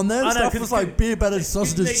of beer on there. And stuff was like beer battered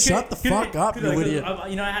sausages. Shut the fuck up, you idiot.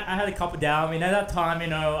 I had a couple down. I mean, at that time,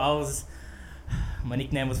 I was. My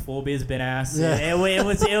nickname was 4 Beers Ben Ass. Yeah. It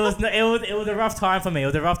was a rough time for me.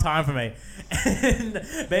 And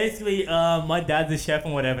basically, my dad's a chef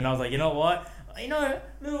and whatever, and I was like, you know what?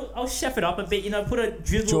 I'll chef it up a bit. Put a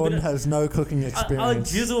drizzle. Jordan has no cooking experience. I'll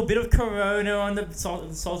drizzle a bit of Corona on the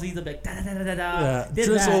sausages. A bit da da da da da. Yeah,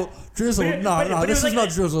 drizzle. No, this is not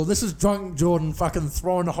drizzle. This is drunk Jordan fucking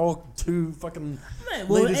throwing a whole 2 fucking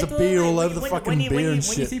liters of beer all over the fucking beer and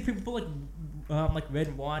shit. When you see people like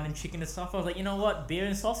red wine and chicken and stuff, I was like, you know what, beer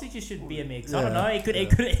and sausages should be a mix. I don't know, it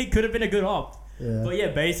could have been a good op. Yeah. But yeah,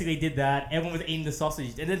 basically did that. Everyone was eating the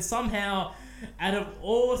sausage, and then somehow, out of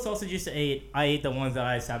all sausages to eat, I ate the ones that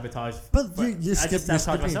I sabotaged. But you're skipping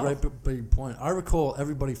a great big point. I recall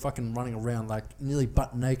everybody fucking running around like nearly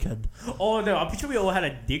butt naked. Oh no, I'm pretty sure we all had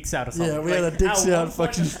a dicks out or something. Yeah, we had a dicks out.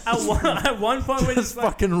 Fucking at one point, we're just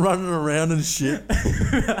fucking running around and shit.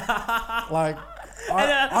 Like.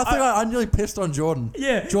 I think I nearly pissed on Jordan.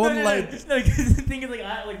 Yeah, Jordan No, the thing is,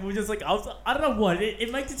 we're just like, I don't know what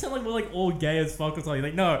it makes it sound like we're like all gay as fuck or something.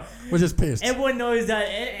 Like, no, we're just pissed. Everyone knows that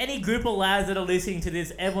any group of lads that are listening to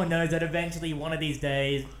this, everyone knows that eventually one of these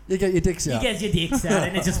days you get your dicks out. You get your dicks out,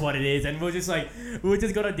 and it's just what it is. And we just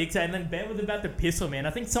got our dicks out, and then Ben was about to piss on me, and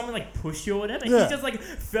I think someone like pushed you or whatever. And he just like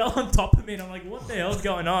fell on top of me, and I'm like, what the hell's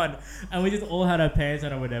going on? And we just all had our pants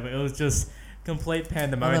on or whatever. It was just complete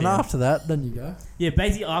pandemonium. And then after that, then you go. Yeah,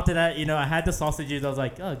 basically after that, I had the sausages. I was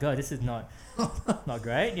like, oh god, this is not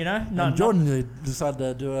great. And Jordan decided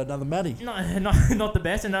to do another Matty. Not the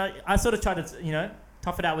best. And I sort of tried to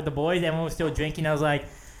tough it out with the boys. Everyone was still drinking. I was like,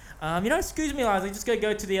 excuse me, lads, just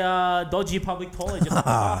go to the dodgy public toilet just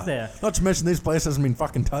off there. Not to mention this place hasn't been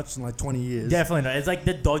fucking touched in like 20 years. Definitely not. It's like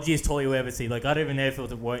the dodgiest toilet you ever see. Like I don't even know if it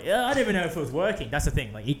was I don't even know if it was working. That's the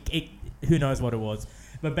thing. Like who knows what it was.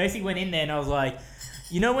 But basically went in there and I was like,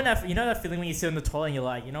 that feeling when you sit in the toilet and you're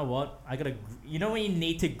like, you know what, when you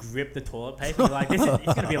need to grip the toilet paper, you're like,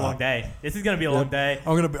 it's gonna be a long day. This is gonna be a long day.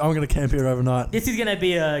 I'm gonna camp here overnight. This is gonna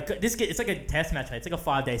be it's like a test match, mate. It's like a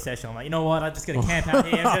 5-day session. I'm like, you know what, I'm just gonna camp out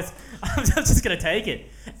here and I'm just gonna take it.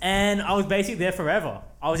 And I was basically there forever.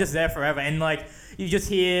 And like you just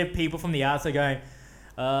hear people from the outside going,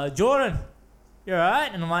 Jordan, you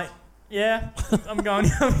alright? And I'm like, yeah, I'm going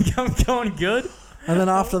good. And then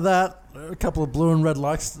after that, a couple of blue and red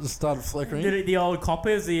lights started flickering. The old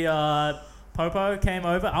coppers, the Popo came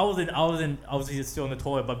over. I was still in the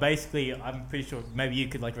toilet, but basically, I'm pretty sure maybe you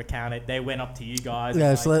could like recount it. They went up to you guys.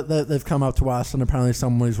 Yeah, so they've come up to us, and apparently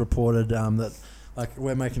somebody's reported that like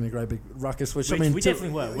we're making a great big ruckus. Which I mean, we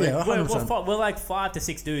definitely were. We're like 5 to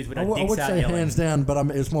 6 dudes with our dicks out. I would say hands down, but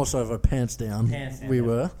it's more so of a pants down. We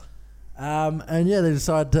were. And yeah, they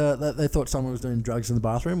decided that they thought someone was doing drugs in the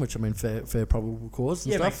bathroom, which I mean, fair probable cause.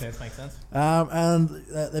 And stuff. Makes sense. And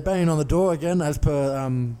they're banging on the door again, as per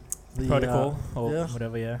the protocol or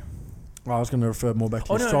whatever. Yeah. Well, I was going to refer more back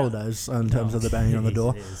to the stroller days in terms of the banging on the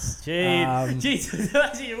door. Jeez,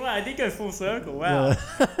 actually, wow, I did go full circle. Wow.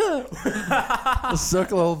 The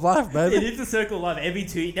circle of life, baby. It is the circle of life.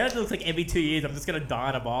 Now it looks like every 2 years I'm just going to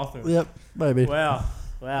die in a bathroom. Yep, maybe. Wow.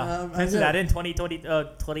 Thanks for that in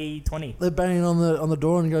 2020. They're banging on the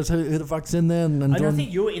door and he goes, who the fuck's in there? And I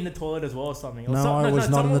think you were in the toilet as well or something. I was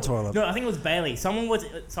not in the toilet. No, I think it was Bailey. Someone was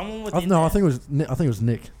in there. I think it was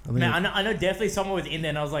Nick. I know definitely someone was in there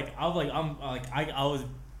and I was like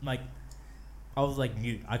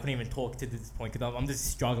mute. I couldn't even talk to this point because I'm just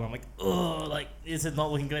struggling. I'm like, oh, like this is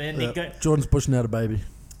not looking good. And Jordan's pushing out a baby.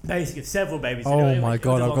 Basically, several babies. Oh my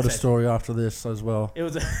god, I've got a story after this as well. It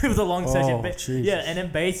was a long session. Jesus. Yeah, and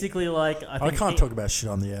then basically like I can't talk about shit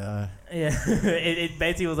on the air. Yeah, it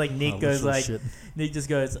basically was like Nick goes like shit. Nick just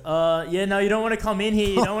goes, no, you don't want to come in here.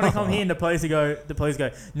 You don't want to come here. And the police go,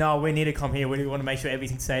 no, we need to come here. We want to make sure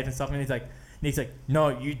everything's safe and stuff. And Nick's like, no,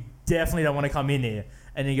 you definitely don't want to come in here.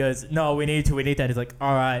 And he goes, no, we need that. He's like,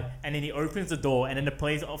 all right. And then he opens the door, and then the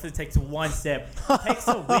police officer takes one step, takes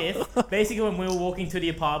a whiff. Basically, when we were walking to the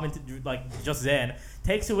apartment, like just then,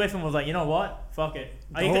 takes a whiff and was like, you know what? Fuck it.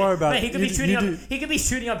 Don't worry about it. He could be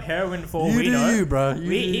shooting up heroin for all we know. You, bro.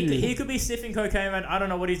 He could be sniffing cocaine around. I don't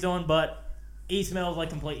know what he's doing, but he smells like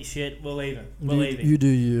complete shit. We're leaving. You do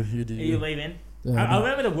you. Are you leaving? Yeah, I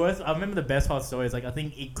remember the best part story is like I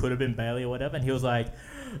think it could have been Bailey or whatever, and he was like,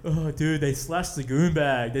 "Oh, dude, they slashed the goon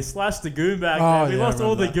bag. We lost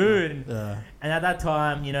all the goon." Yeah. And at that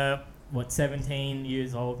time, 17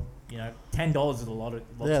 years old, $10 is a lot.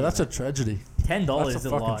 That's a tragedy. $10 is That's a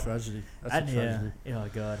lot. fucking tragedy. That's a tragedy. Yeah. Oh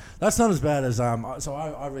god. That's not as bad as So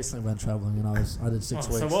I recently went traveling and I did 6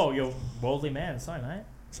 weeks. So you're a worldly man, sorry mate.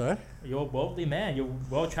 Sorry? You're a worldly man. You're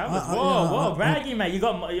world travelers. Whoa, bragging, mate. You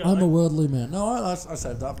got. I'm a worldly man. No, I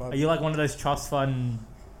said that. Are you like one of those trust fund?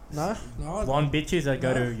 No. Blonde bitches that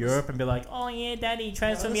go to Europe and be like, oh yeah, daddy,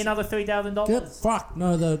 transfer me another $3,000. Get fucked.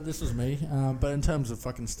 No, this was me. But in terms of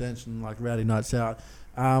fucking stench and like rowdy nights out,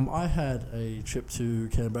 I had a trip to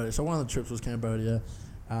Cambodia. So one of the trips was Cambodia,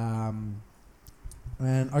 and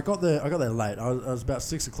I got there late. I was about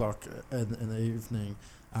 6 o'clock in the evening,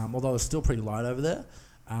 although it was still pretty light over there.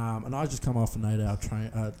 And I just come off an 8-hour train,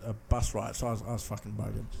 a bus ride, so I was fucking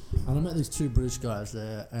bugging. And I met these 2 British guys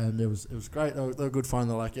there, and it was great. They were good fun.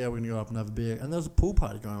 They're like, yeah, we're gonna go up and have a beer. And there was a pool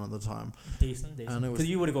party going on at the time. Decent. Because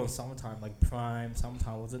you would have gone summertime, like prime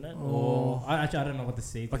summertime, wasn't it? Or I don't know what the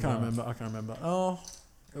season. I can't remember. Oh,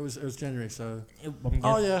 it was January, so. It would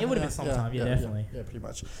have been summertime. Yeah, definitely. Yeah, pretty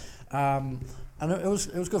much. And it was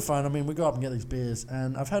good fun. I mean, we go up and get these beers,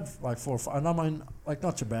 and I've had like 4 or 5. And I mean, like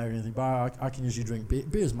not to brag or anything, but I can usually drink beer.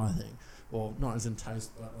 Beer's my thing. Well, not as in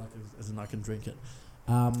taste, but like as in I can drink it.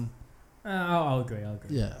 I'll agree.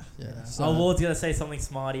 Yeah. So, I was gonna say something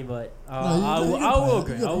smarty, but I will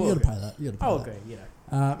agree. You gotta pay that. I'll agree.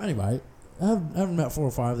 Yeah. Anyway, I've had about 4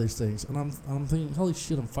 or 5 of these things, and I'm thinking, holy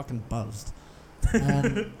shit, I'm fucking buzzed.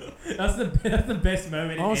 And that's the best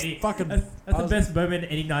moment. That's the best moment in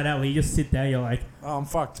any night out where you just sit there. You're like, oh, I'm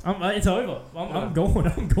fucked. It's over. I'm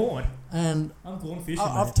gone. And I'm gone fishing.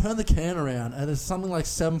 I've turned the can around, and it's something like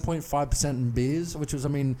 7.5% in beers, which was,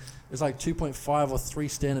 it's like 2.5 or 3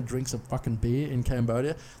 standard drinks of fucking beer in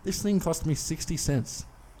Cambodia. This thing cost me 60 cents.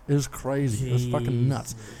 It was crazy. It was fucking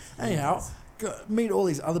nuts. Anyhow, meet all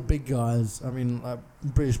these other big guys.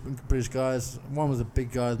 British guys. One was a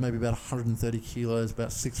big guy, maybe about 130 kilos, about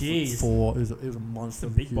 6'4". It was a monster.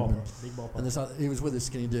 Big bopper. And he was with a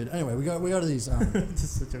skinny dude. Anyway, we go to these.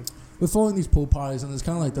 We're following these pool parties, and there's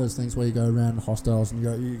kind of like those things where you go around hostels and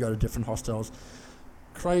you go to different hostels.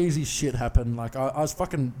 Crazy shit happened. Like I was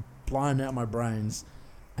fucking blinding out my brains,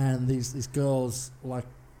 and these girls like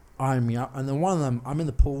eyeing me up, and then one of them, I'm in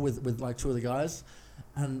the pool with like 2 of the guys.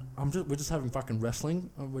 And we're just having fucking wrestling.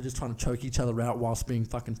 We're just trying to choke each other out whilst being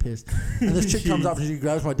fucking pissed. And this chick comes up and she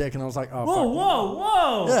grabs my dick, and I was like, oh,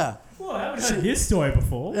 whoa. Yeah. Whoa, I haven't heard his story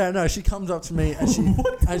before. Yeah, no, she comes up to me and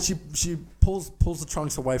she pulls the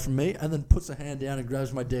trunks away from me, and then puts her hand down and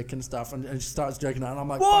grabs my dick and stuff, and she starts joking out, and I'm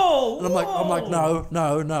like, whoa. And I'm like,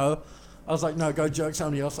 no. I was like, no, go joke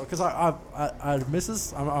somebody else, because I had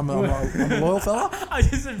misses. I'm a loyal fella. I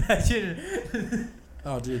just imagine.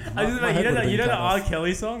 Oh, dude. You know the R.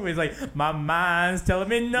 Kelly song where he's like, my mind's telling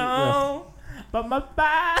me no, but my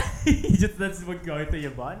body. That's what going through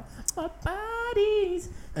your mind. My body's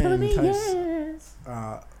telling me yes.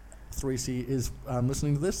 3C is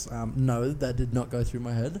listening to this. No, that did not go through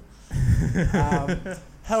my head.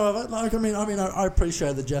 However, I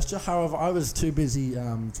appreciate the gesture. However, I was too busy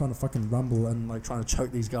trying to fucking rumble and like trying to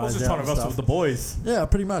choke these guys out. I was just trying to wrestle with the boys. Yeah,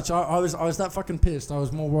 pretty much. I was that fucking pissed. I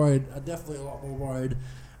was more worried. Definitely a lot more worried.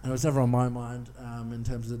 And it was never on my mind in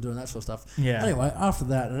terms of doing that sort of stuff. Yeah. Anyway, after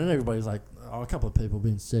that, and then everybody's like, a couple of people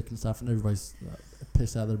being sick and stuff, and everybody's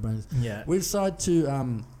pissed out of their brains. Yeah. We decided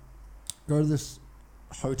to go to this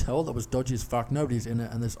hotel that was dodgy as fuck. Nobody's in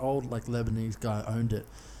it, and this old like Lebanese guy owned it.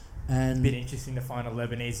 And it's been interesting to find a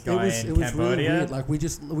Lebanese guy in Cambodia. Really weird. Like we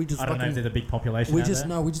just. I don't know if there's a big population. We just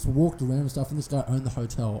walked around and stuff, and this guy owned the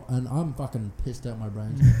hotel, and I'm fucking pissed out my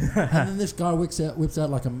brains. And then this guy whips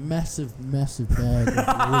out like a massive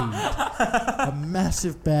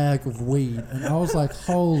bag of weed, and I was like,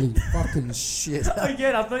 holy fucking shit!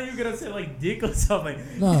 Again, I thought you were gonna say like dick or something.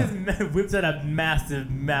 No. He just whips out a massive.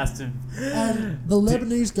 And the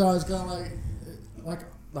Lebanese guy's going like,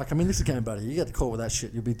 this is Cambodia. You get the call with that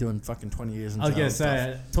shit, you'll be doing fucking 20 years in jail. I was going to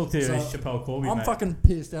say, talk to Chappelle Corby, I'm mate. fucking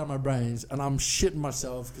pissed out of my brains, and I'm shitting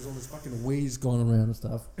myself because all this fucking weed's going around and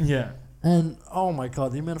stuff. Yeah. And, oh my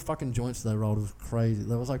God, the amount of fucking joints they rolled was crazy.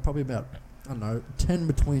 There was like probably about, 10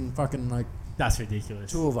 between fucking like... That's ridiculous.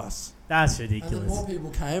 2 of us. That's ridiculous. And then more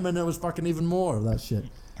people came, and there was fucking even more of that shit.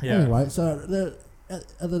 Yeah. Anyway, so at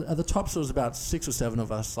the top, so there was about 6 or 7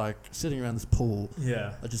 of us, like, sitting around this pool.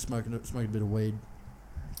 Yeah. Just smoking a bit of weed.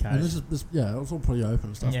 Okay. And it was all pretty open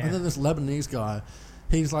and stuff. Yeah. And then this Lebanese guy,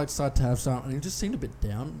 he's like decided to have some, and he just seemed a bit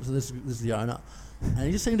down. So this is the owner, and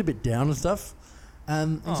he just seemed a bit down and stuff.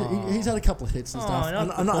 And he's had a couple of hits and stuff.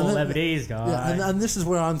 Not the Lebanese guy. Yeah, and this is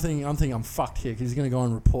where I'm thinking I'm fucked here, because he's going to go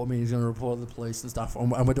and report me. He's going to report the police and stuff, and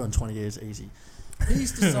we're doing 20 years easy.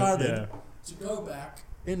 He's decided to go back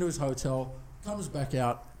into his hotel, comes back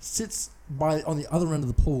out, sits on the other end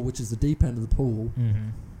of the pool, which is the deep end of the pool,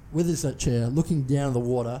 with his chair, looking down at the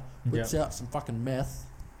water, whips out some fucking meth.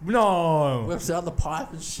 No! Whips out the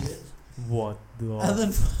pipe and shit. What the... And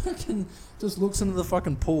then fucking just looks into the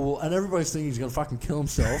fucking pool, and everybody's thinking he's gonna fucking kill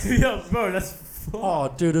himself. Yeah, bro, that's...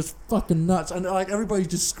 Oh, dude, it's fucking nuts. And like everybody's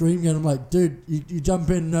just screaming at him like, dude, you jump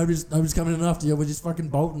in, nobody's coming in after you, we're just fucking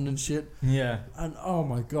bolting and shit. Yeah. And oh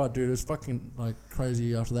my god, dude, it's fucking like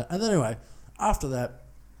crazy after that. And then anyway, after that,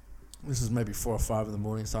 this is maybe 4 or 5 in the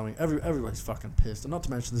morning or something, everybody's fucking pissed. And not to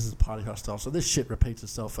mention this is a party hostel, so this shit repeats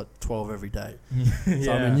itself at 12 every day. Yeah.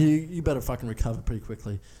 So I mean, you better fucking recover pretty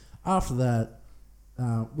quickly. After that,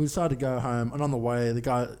 we decided to go home, and on the way, the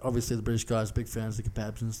guy, obviously the British guy, is big fans of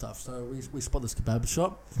kebabs and stuff. So we spot this kebab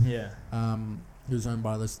shop. Yeah. It was owned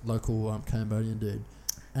by this local Cambodian dude.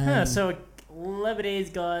 So a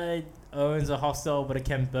Lebanese guy owns a hostel, but a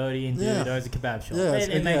Cambodian dude owns a kebab shop. Yeah,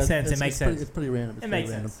 it makes sense. It makes sense. It's pretty random. It makes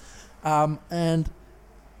sense. And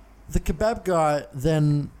the kebab guy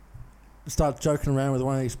then starts joking around with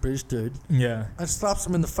one of these British dudes. Yeah. And slaps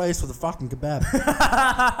him in the face with a fucking kebab.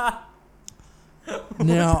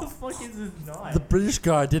 Now, what the fuck is this night? the British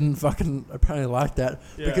guy didn't fucking apparently like that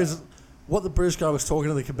because what the British guy was talking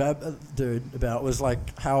to the kebab dude about was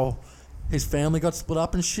like how his family got split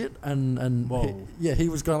up and shit, and he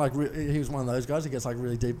was going like he was one of those guys who gets like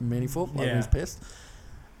really deep and meaningful, like he was pissed.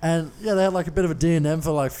 And they had like a bit of a D&M for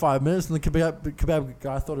like 5 minutes, and the kebab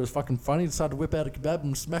guy thought it was fucking funny, decided to whip out a kebab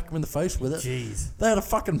and smack him in the face with it. Jeez. They had a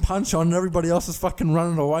fucking punch on, and everybody else is fucking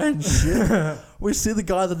running away and shit. We see the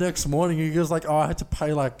guy the next morning, he goes like, I had to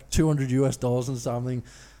pay like $200 and something,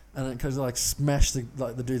 and because like smashed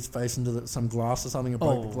the dude's face into some glass or something and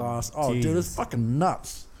broke the glass. Oh, geez. dude, it's fucking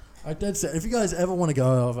nuts. Like dead set. If you guys ever want to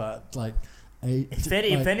go over like. If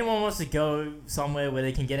anyone wants to go somewhere where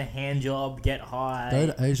they can get a hand job, get high, go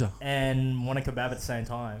to Asia and want a kebab at the same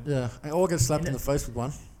time. Yeah, or get slapped in the face with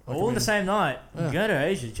one. All in the same night. Yeah. Go to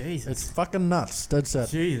Asia, Jesus. It's fucking nuts, dead set.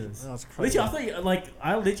 Jesus. That's crazy. Literally,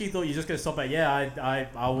 I literally thought you were just gonna stop at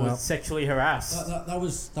I was sexually harassed. That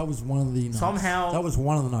was one of the nights. Somehow that was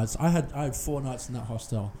one of the nights. I had 4 nights in that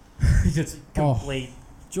hostel. Just complete.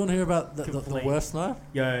 Do you want to hear about the worst night?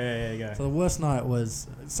 Yeah. So the worst night was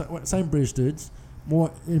same British dudes, more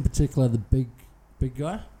in particular the big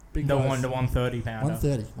guy. The 130 pounder.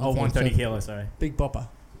 130. 130 kilo, sorry. Big bopper.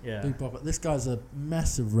 Yeah. Big bopper. This guy's a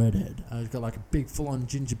massive redhead. He's got like a big full-on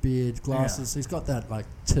ginger beard, glasses. Yeah. He's got that like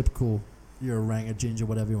typical Uranga ginger,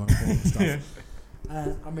 whatever you want to call it and stuff.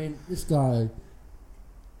 And I mean, this guy,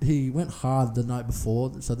 he went hard the night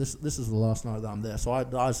before, so this is the last night that I'm there. So I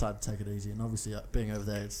decided to take it easy, and obviously being over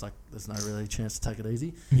there, it's like there's no really chance to take it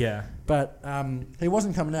easy. Yeah. But he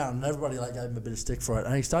wasn't coming out, and everybody like gave him a bit of stick for it,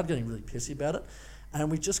 and he started getting really pissy about it. And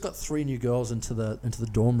we just got 3 new girls into the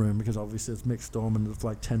dorm room because obviously it's mixed dorm and it's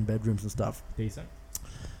like 10 bedrooms and stuff. Decent.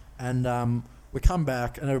 And we come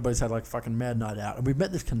back and everybody's had like fucking mad night out, and we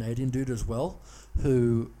met this Canadian dude as well,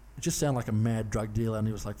 who just sounded like a mad drug dealer, and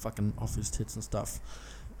he was like fucking off his tits and stuff.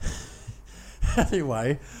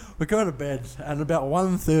 Anyway, we're going to bed, and about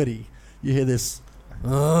 1:30, you hear this.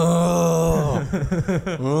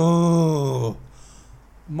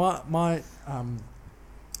 My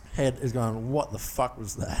head is going, what the fuck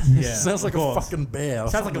was that? Yeah, sounds like a fucking bear.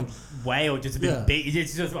 Sounds like a whale, just a bit big.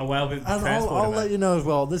 It's just a whale with transport. I'll let you know as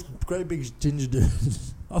well, this great big ginger dude,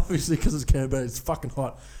 obviously because it's Canberra, it's fucking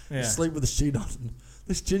hot. Yeah. You sleep with a sheet on.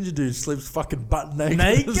 This ginger dude sleeps fucking butt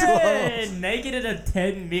naked as well. Naked in a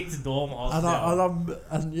 10 mixed dorm hostel.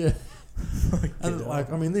 And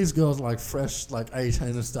like, I mean, these girls are like fresh, like 18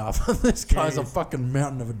 and stuff. This guy's a fucking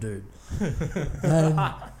mountain of a dude.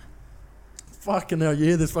 And fucking hell, you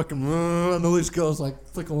hear this fucking, and all these girls like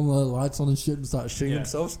flick all the lights on and shit and start shitting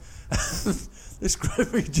themselves. This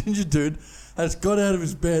great big ginger dude has got out of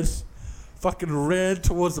his bed, fucking ran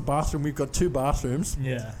towards the bathroom. We've got 2 bathrooms.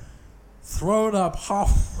 Yeah. Thrown up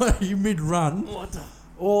halfway mid-run,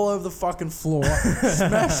 all over the fucking floor,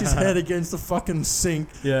 smashed his head against the fucking sink,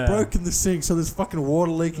 broken the sink, so there's fucking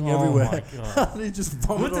water leaking everywhere. Oh my God. And he just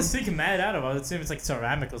vomited. What's the sink made out of? I would assume it's like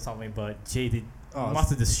ceramic or something, but gee, they must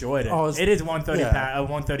have destroyed it. It is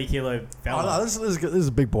 130 kilo fella. Oh, no, this is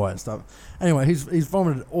a big boy and stuff. Anyway, he's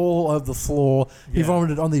vomited all over the floor. He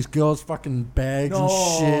vomited on these girls' fucking bags and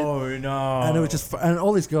shit. No. And it was just, and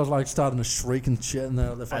all these girls like starting to shriek and shit, and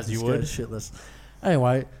they're fucking scared shitless.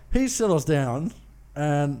 Anyway, he settles down,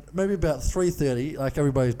 and maybe about 3:30, like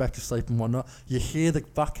everybody's back to sleep and whatnot. You hear the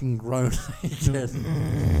fucking groan again.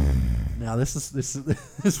 Now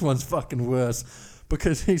this one's fucking worse.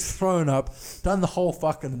 Because he's thrown up, done the whole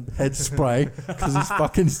fucking head spray because he's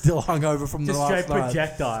fucking still hungover from the last night. Just straight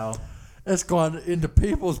projectile. It's gone into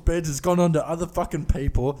people's beds. It's gone onto other fucking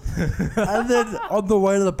people. And then on the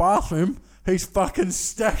way to the bathroom, he's fucking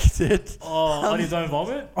stacked it. On his own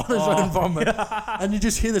vomit? On his own vomit. And you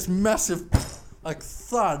just hear this massive, like,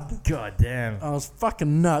 thud. God damn. I was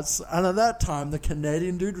fucking nuts. And at that time, the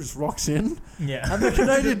Canadian dude was rocks in. Yeah. And the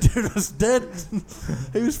Canadian dude was dead.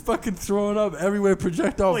 He was fucking throwing up everywhere,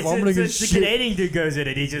 projectile vomiting and shit. The Canadian dude goes in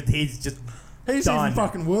it. He's done. Even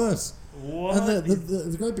fucking worse. What? And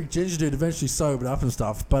the great big ginger dude eventually sobered up and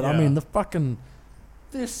stuff. But I mean,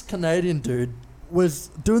 this Canadian dude was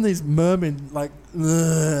doing these mermen like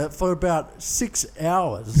for about 6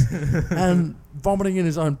 hours and vomiting in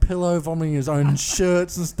his own pillow, vomiting in his own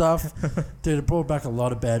shirts and stuff. Dude, it brought back a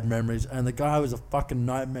lot of bad memories. And the guy was a fucking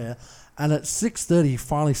nightmare. And at 6:30, he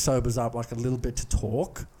finally sobers up like a little bit to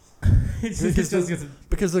talk.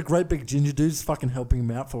 Because the great big ginger dude's fucking helping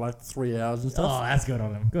him out for like 3 hours and stuff. Oh, that's good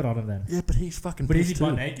on him. Good on him then. Yeah, but he's fucking. But is he too.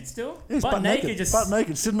 butt naked still? Yeah, he's butt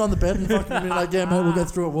naked, sitting on the bed and fucking being like, yeah, mate, we'll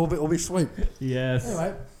get through it. We'll be sweet. Yes.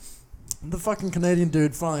 Anyway, the fucking Canadian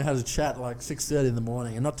dude finally has a chat like 6:30 in the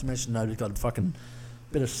morning, and not to mention nobody's got a fucking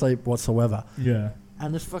bit of sleep whatsoever. Yeah.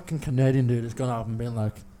 And this fucking Canadian dude has gone up and been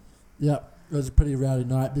like, yeah, it was a pretty rowdy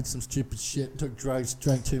night, did some stupid shit, took drugs,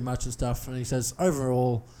 drank too much and stuff, and he says,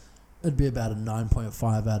 overall, it'd be about a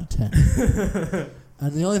 9.5 out of 10.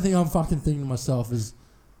 And the only thing I'm fucking thinking to myself is,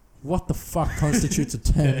 what the fuck constitutes a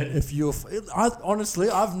 10 if you're... honestly,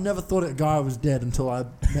 I've never thought a guy was dead until I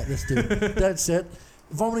met this dude. Dead set,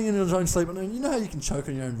 vomiting in his own sleep. And you know how you can choke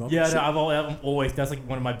on your own vomit? Yeah, no, I've always... That's like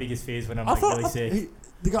one of my biggest fears when I'm like really sick.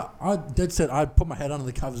 The guy, I dead set, I put my head under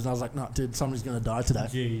the covers and I was like, no, dude, somebody's going to die today.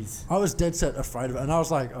 Jeez. I was dead set afraid of it. And I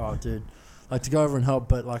was like, oh, dude, like to go over and help.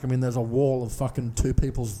 But like, I mean, there's a wall of fucking two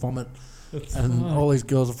people's vomit. And all these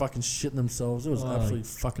girls are fucking shitting themselves. It was absolutely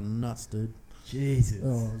fucking nuts, dude. Jesus.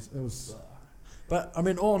 Oh, it was. But I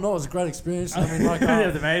mean, all in all, it was a great experience. I mean, like, it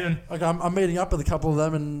was amazing. Like I'm meeting up with a couple of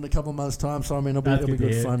them in a couple of months' time, so I mean, it'll be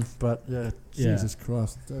good fun. But yeah, Jesus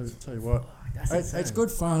Christ, tell you what, it's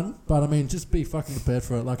good fun. But I mean, just be fucking prepared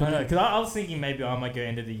for it. Like, I know, because I was thinking maybe I might go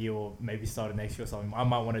end of the year or maybe start of next year or something. I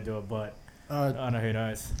might want to do it, but I don't know, who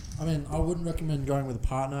knows. I mean, I wouldn't recommend going with a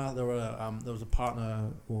partner. There was a partner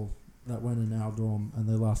that went in our dorm, and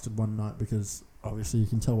they lasted one night because obviously you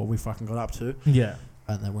can tell what we fucking got up to. Yeah,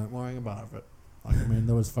 and they weren't worrying about it. Like, I mean,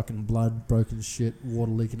 there was fucking blood, broken shit,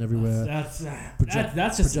 water leaking everywhere. That's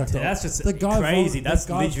just the guy crazy. That's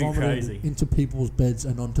literally crazy. Into people's beds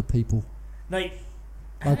and onto people. Like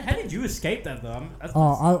how did you escape that though?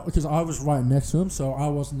 Because I was right next to him, so I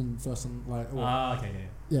wasn't in first. And like, okay,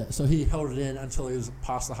 yeah. So he held it in until he was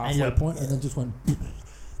past the halfway point, and then just went.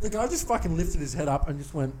 The guy just fucking lifted his head up and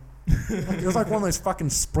just went. It was like one of those fucking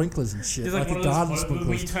sprinklers and shit. It's like one a garden sprinkler.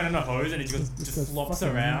 When you turn on a hose and it just flops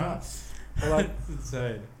around. Nuts. Like, that's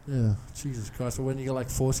insane. Yeah, Jesus Christ. Or when you get like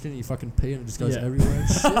foreskin, you fucking pee and it just goes everywhere and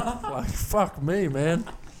shit. Like, fuck me, man.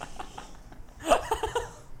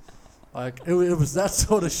 Like, it was that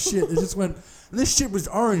sort of shit. It just went... This shit was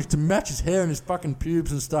orange to match his hair and his fucking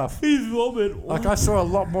pubes and stuff. He's vomit. Like, I saw a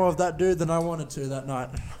lot more of that dude than I wanted to that night.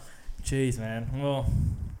 Jeez, man. Well...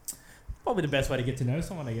 Probably the best way to get to know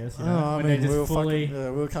someone, I guess. You know? I mean, we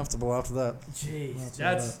were comfortable after that. Jeez,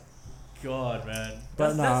 that's God, man.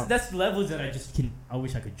 But that's levels that I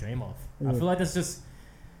wish I could dream of. Yeah. I feel like that's just.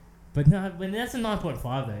 But no, when that's a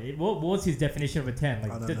 9.5 though. What's his definition of a 10?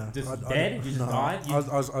 Like just dead? You just died? I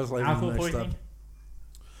was like alcohol poisoning.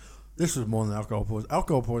 This was more than alcohol poisoning.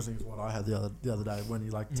 Alcohol poisoning is what I had the other day when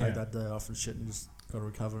you like take that day off and shit and you just got to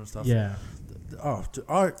recover and stuff. Yeah.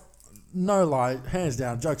 No lie, hands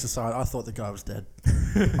down, jokes aside, I thought the guy was dead.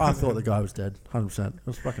 I thought the guy was dead, 100%. It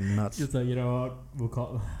was fucking nuts. Just like, you know what, we'll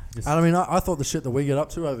call and I mean, I thought the shit that we get up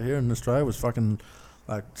to over here in Australia was fucking,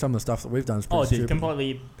 like, some of the stuff that we've done is pretty stupid.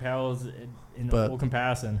 Completely pales in all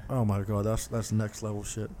comparison. Oh my God, that's next level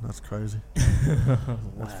shit. That's crazy.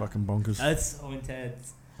 That's fucking bonkers. That's so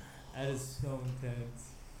intense. That is so intense.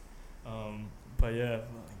 But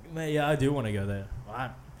yeah, I do want to go there.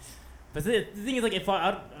 But the thing is, like, if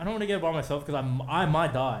I don't want to go by myself because I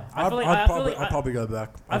might die. I'd probably go back.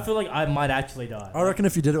 I feel like I might actually die. I reckon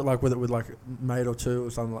if you did it like with like a mate or two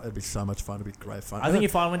or something, it'd be so much fun. It'd be great fun. I think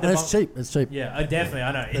if I went to it's cheap. It's cheap. Yeah, definitely.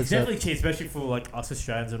 I know it's definitely cheap, especially for like us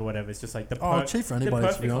Australians or whatever. It's just like cheap for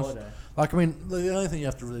anybody, to be honest. Holiday. Like, I mean, the only thing you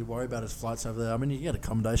have to really worry about is flights over there. I mean, you can get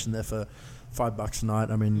accommodation there for $5 a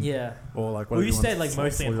night. I mean, or like. Well, you stayed like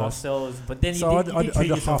mostly in hostels, but then I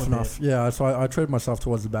did half and half. Yeah, so I treated myself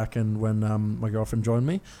towards the back end when my girlfriend joined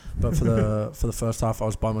me, but for the first half I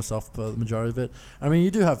was by myself for the majority of it. I mean,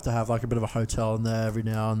 you do have to have like a bit of a hotel in there every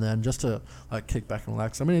now and then just to like kick back and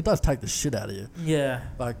relax. I mean, it does take the shit out of you. Yeah.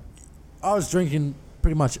 Like, I was drinking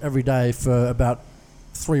pretty much every day for about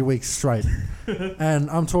 3 weeks straight. And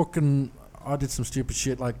I'm talking, I did some stupid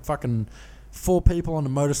shit, like fucking 4 people on a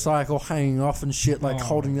motorcycle hanging off and shit, like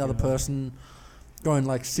holding the other person, going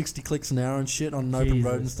like 60 clicks an hour and shit on an open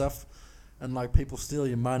road and stuff. And like people steal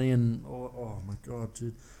your money and, oh my God,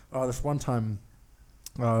 dude. Oh, this one time,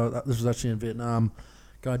 this was actually in Vietnam,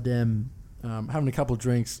 goddamn, having a couple of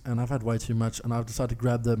drinks, and I've had way too much, and I've decided to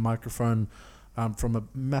grab the microphone from a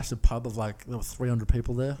massive pub of like, there were 300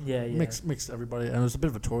 people there. Yeah. Mixed everybody, and it was a bit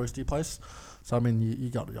of a touristy place. So, I mean, you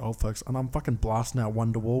got the old folks, and I'm fucking blasting out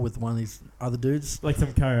Wonderwall with one of these other dudes. Like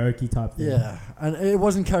some karaoke type thing. Yeah, and it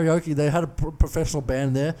wasn't karaoke. They had a professional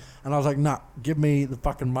band there, and I was like, nah, give me the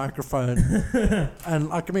fucking microphone. And,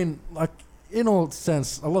 like, I mean, like, in all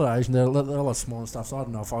sense, a lot of Asian, they're a lot smaller and stuff, so I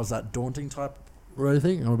don't know if I was that daunting type or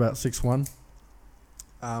anything. I'm about 6'1".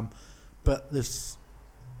 But this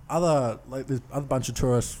other bunch of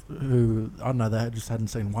tourists who, I don't know, they just hadn't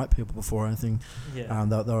seen white people before or anything. Yeah.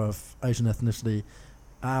 They were of Asian ethnicity.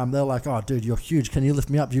 They're like, oh, dude, you're huge. Can you lift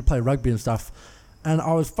me up? Do you play rugby and stuff? And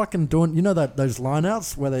I was fucking doing, you know, those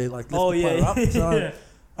line-outs where they like lift the player up? So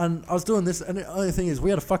and I was doing this, and the only thing is we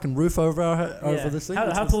had a fucking roof over over this thing.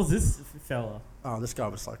 How tall is this fella? Oh, this guy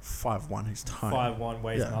was like 5'1". He's tiny. 5'1",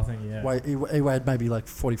 weighs nothing, yeah. He weighed maybe like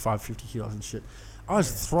 45, 50 kilos and shit. I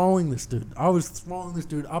was throwing this dude.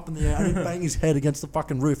 Up in the air. I didn't bang his head against the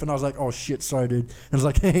fucking roof, and I was like, oh shit, sorry, dude. And I was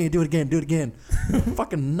like, hey, do it again.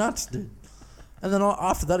 Fucking nuts, dude. And then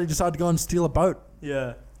after that, he decided to go and steal a boat.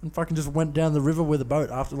 Yeah. And fucking just went down the river with a boat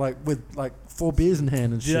after with 4 beers in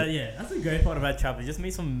hand and shit. Yeah. That's the great part about traveling. Just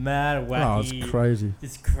meet some mad, wacky. Oh, it's crazy.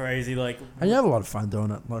 It's crazy, like. And you have a lot of fun doing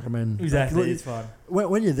it. Like, I mean. Exactly, like, it's fun.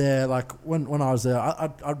 When you're there, like, when I was there,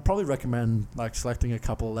 I'd probably recommend, like, selecting a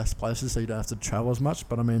couple of less places so you don't have to travel as much.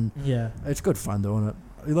 But, I mean. Yeah. It's good fun doing it.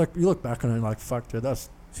 You look back on it and, like, fuck, dude, that's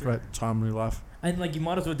a great time in your life. And, like, you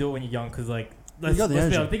might as well do it when you're young because, like. You got the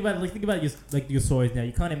energy. Think about your stories now.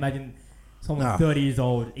 You can't imagine someone 30 years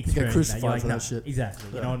old experiencing get crucified that. You're like, for that shit. Exactly.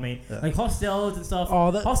 Yeah. You know what I mean? Yeah. Like hostels and stuff.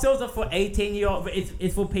 Hostels are for 18-year-old.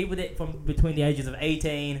 It's for people that from between the ages of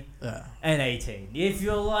 18 and 18. If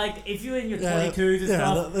you're in your 22s and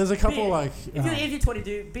stuff. There's a couple if you're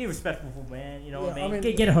 22, be respectful, man. You know what I mean?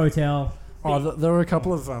 Get a hotel. There were a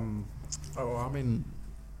couple of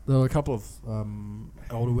there were a couple of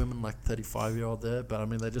older women, like 35-year-old there, but I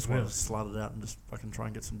mean, they just wanted to slut it out and just fucking try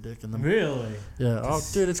and get some dick in them. Really? Yeah. Oh,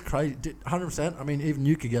 dude, it's crazy. 100%. I mean, even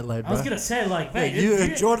you could get laid, bro. I was going to say, like,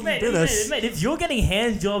 mate, Jordan did this. Mate, if you're getting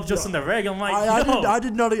hand jobs just on the reg, I'm like, I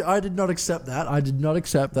did not accept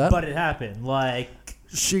that. But it happened. Like,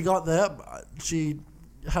 she got there. She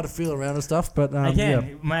had a feel around and stuff, but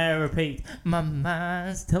again, may I repeat? My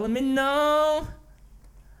mind's telling me no.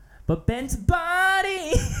 But Ben's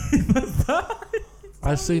body.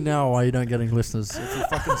 I see now why you don't get any listeners. If you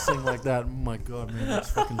fucking sing like that, oh my god, man, that's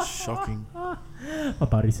fucking shocking. My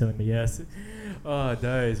body's telling me yes. Oh,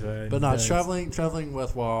 days, man. But no, traveling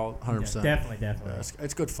worthwhile, 100%. Yeah, definitely. Yeah,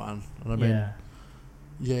 it's good fun. And I mean,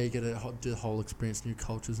 you get to do the whole experience, new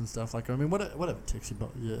cultures and stuff. Like, I mean, whatever takes you, but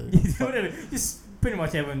whatever. Just pretty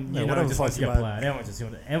much everyone, just wants to get planned.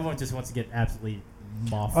 Everyone just wants to get absolutely.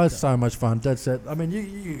 Oh, it's so much fun. Dead set. I mean,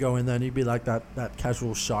 you go in there and you'd be like that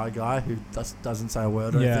casual shy guy who doesn't say a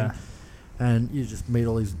word or anything. And you just meet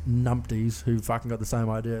all these numpties who fucking got the same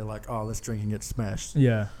idea, like, oh, let's drink and get smashed.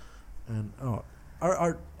 Yeah. And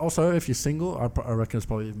also, if you're single, I reckon it's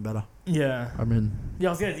probably even better. Yeah. I mean. Yeah,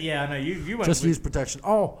 I was gonna. Yeah, I know you went. Just use protection.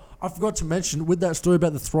 Oh, I forgot to mention with that story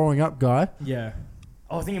about the throwing up guy. Yeah.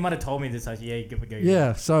 Oh, I think you might have told me this actually. Yeah, give it a go.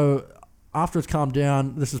 Yeah. So. After it's calmed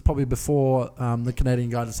down, this is probably before the Canadian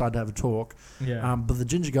guy decided to have a talk. Yeah. But the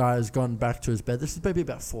ginger guy has gone back to his bed. This is maybe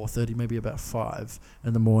about 4:30, maybe about 5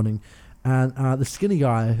 in the morning. And the skinny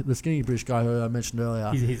British guy who I mentioned earlier.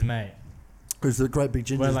 He's his mate. Who's the great big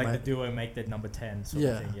ginger mate. Where like the duo make that number 10 sort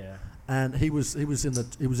of thing, yeah. And he was in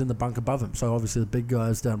the bunk above him. So obviously the big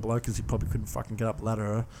guy's down below because he probably couldn't fucking get up the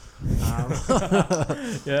ladder.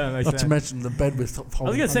 Yeah, not to mention the bed with. I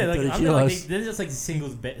was gonna say there's just like single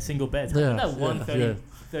beds. Yeah, that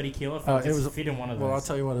 30 kilo. It was fit in one of those. Well, I'll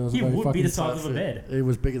tell you what, it was. He would be the size of a bed. It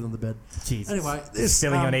was bigger than the bed. Jesus. Anyway,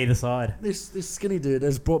 filling on either side. This skinny dude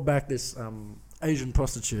has brought back this Asian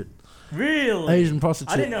prostitute. Really? Asian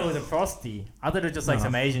prostitute. I didn't know it was a prosty. I thought it was just like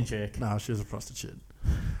some Asian chick. No, she was a prostitute.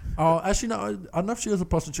 Oh, actually, no. I don't know if she was a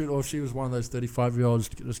prostitute or if she was one of those 35-year-olds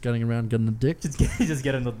just getting around getting a dick. Just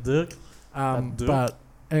getting the dick. But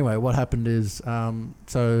anyway, what happened is,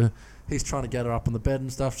 so he's trying to get her up on the bed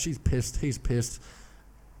and stuff. She's pissed. He's pissed.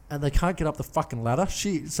 And they can't get up the fucking ladder.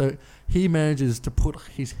 So he manages to put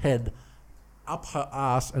his head up her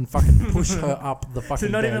ass and fucking push her up the fucking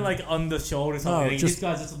So not bed. even like on the shoulders. No, This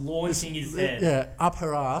guy's just launching his head. Yeah, up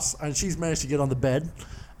her ass, and she's managed to get on the bed.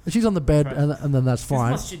 And she's on the bed, and then that's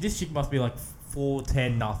fine. This chick must be like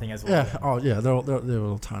 4'10" nothing as well. Yeah. Oh yeah, they're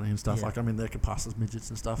all tiny and stuff. Yeah. Like I mean, they could pass as midgets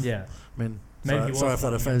and stuff. Yeah. I mean, Maybe sorry if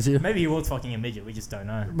that offends you. Maybe he was fucking a midget. We just don't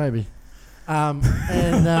know. Maybe.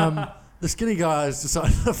 The skinny guys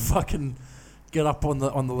decided to fucking get up on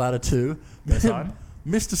the ladder too.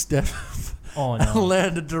 Mr. Steph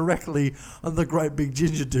landed directly on the great big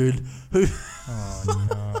ginger dude who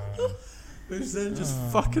who then just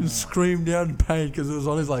fucking screamed out in pain because it was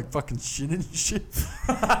on his like fucking shin and shit.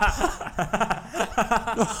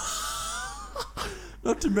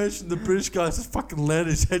 Not to mention the British guy just fucking landed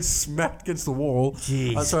his head smacked against the wall.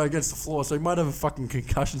 Sorry, against the floor. So he might have a fucking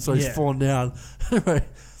concussion, so he's fallen down. Anyway,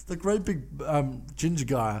 the great big ginger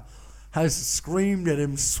guy has screamed at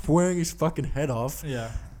him, swearing his fucking head off.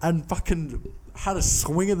 Yeah. And fucking had a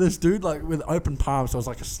swing at this dude like with open palms, so it was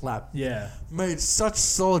like a slap. Yeah. Made such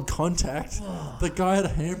solid contact. The guy had a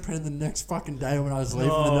handprint the next fucking day when I was leaving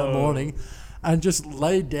in that morning. And just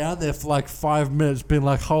laid down there for like 5 minutes, being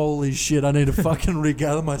like, "Holy shit, I need to fucking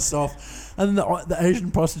regather myself." And the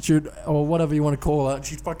Asian prostitute or whatever you want to call her,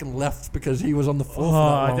 she fucking left because he was on the floor.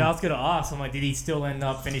 I was gonna ask. I'm like, did he still end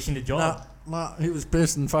up finishing the job? Nah, he was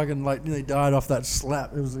pissed and fucking like nearly died off that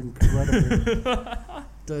slap. It was incredible.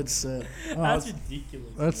 Dead set. That's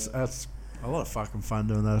ridiculous. That's a lot of fucking fun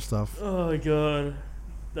doing that stuff. Oh god,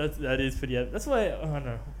 that is pretty. That's why I don't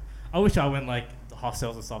know. I wish I went like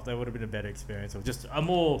hostels and stuff. That would have been a better experience, or just a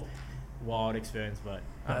more wild experience. But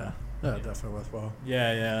definitely worthwhile.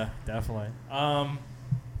 Yeah, definitely.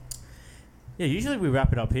 Usually we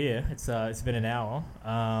wrap it up here. It's been an hour.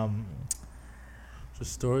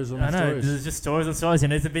 Just stories on stories. stories. There's just stories on stories,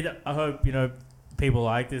 and it's a bit. I hope people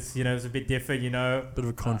like this. It's a bit different. Bit of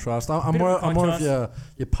a contrast. I'm more of your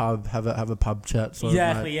pub. Have a pub chat. So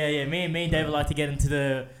exactly. Yeah. Me and David like to get into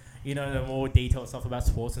the the more detailed stuff about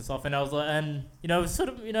sports and stuff. And I was like, sort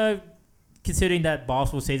of considering that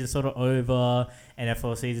basketball season's sort of over,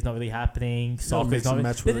 NFL season's not really happening, soccer's not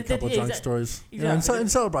match with a couple of junk stories. Exactly. In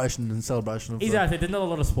celebration of exactly. There's not a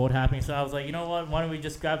lot of sport happening, so I was like, you know what? Why don't we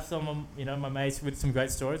just grab some, my mates with some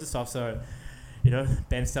great stories and stuff. So,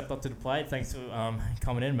 Ben stepped up to the plate. Thanks for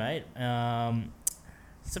coming in, mate.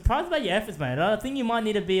 Surprised about your efforts, mate. I think you might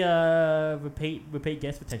need to be a repeat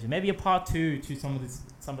guest potentially. Maybe a part 2 to some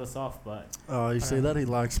of the stuff, but you see that he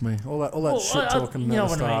likes me. All that shit talking. You know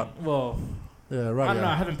what I mean? Well, yeah, right. I don't know.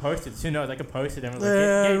 I haven't posted. Who knows? I could post it. And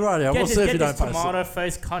right. Yeah, we'll see if you don't post it. Tomato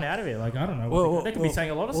face cunt out of it. Like I don't know. They could be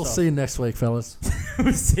saying a lot of stuff. We'll see you next week, fellas.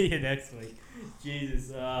 We'll see you next week.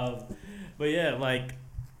 Jesus. But yeah, like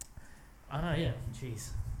I don't know. Yeah,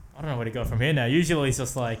 jeez. I don't know where to go from here now. Usually it's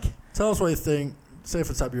just like tell us what you think. See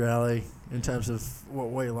if it's up your alley in terms of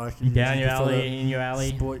what you like. Down your alley, in your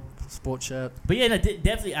alley. Sport chat. But yeah, no,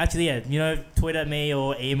 definitely. Actually, tweet at me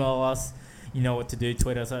or email us. You know what to do.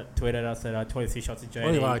 Tweet at us at 23 shots at JD.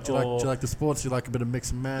 What do you like? Do you like the sports? Do you like a bit of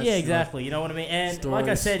mix and match? Yeah, exactly. You know what I mean? And stories. Like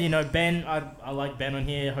I said, Ben, I like Ben on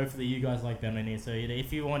here. Hopefully you guys like Ben on here. So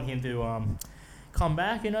if you want him to come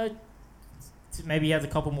back, maybe he has a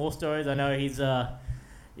couple more stories. I know he's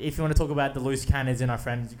if you want to talk about the loose cannons in our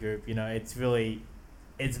friends group,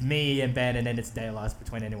 it's me and Ben, and then it's daylight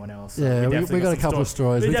between anyone else. So yeah, we got a couple of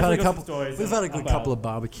stories. We've had a good couple of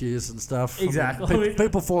barbecues and stuff. Exactly.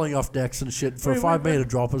 People falling off decks and shit for a 5 meter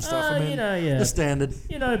drop and stuff. The standard.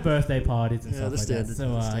 Birthday parties and stuff the like standard. that.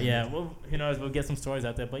 So well, who knows? We'll get some stories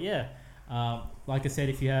out there. But yeah, like I said,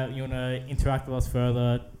 if you want to interact with us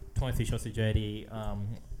further, 23 shots at JD,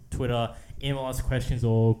 Twitter, email us questions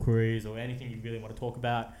or queries or anything you really want to talk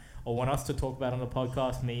about. Or want us to talk about on the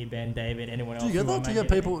podcast, me, Ben, David, anyone else. Do you get that? Do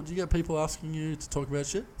you get people asking you to talk about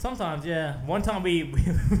shit? Sometimes, yeah. One time we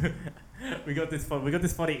got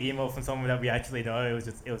this funny email from someone that we actually know.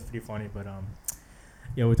 It was pretty funny, but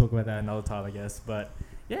we'll talk about that another time, I guess. But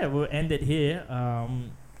yeah, we'll end it here.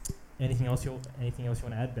 Anything else you want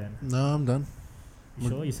to add, Ben? No, I'm done. You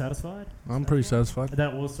sure? You satisfied? I'm pretty satisfied. Is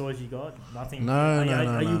that all stories you got? Nothing? No.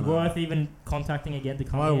 Are you worth even contacting again to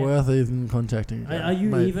come here? Am I worth even contacting again? Are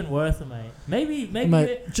you even worth it, mate? Maybe.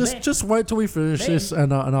 Just wait till we finish this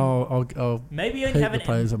and I'll maybe you only have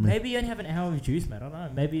an hour of juice, mate. I don't know.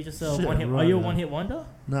 Maybe you just one hit. Are you a one hit wonder?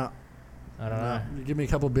 No. I don't know. You give me a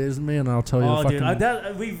couple of beers with me and I'll tell you.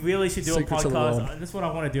 Dude, we really should do a podcast. That's what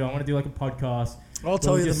I want to do. I want to do like a podcast. I'll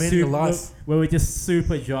tell you the meaning of life. Where we're just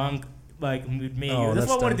super drunk. like with me. Oh, that's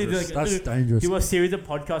what I want to do. dangerous. That's dangerous. Do a series of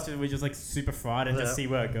podcasts where we're just like super fried and just see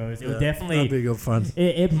where it goes. It would definitely that'd be good fun.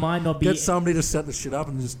 It might not be. Get somebody to set the shit up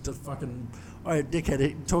and just fucking. All right,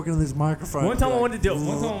 dickhead, talking to this microphone. One time I wanted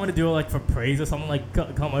to do it like for praise or something, like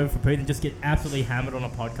come over for praise and just get absolutely hammered on a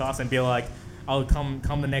podcast and be like, I'll come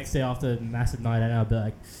the next day after a massive night and I'll be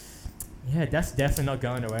like, yeah, that's definitely not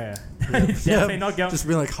going nowhere. It's definitely not going. Just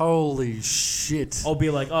be like, holy shit. I'll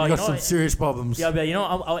be like, oh, you got some serious problems. Yeah, I'll be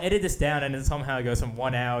like, I'll edit this down and then somehow it goes from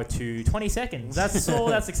 1 hour to 20 seconds. That's all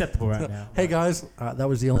that's acceptable right now. Hey guys, that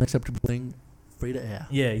was the only acceptable thing. Free to air.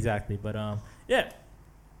 Yeah, exactly. But yeah,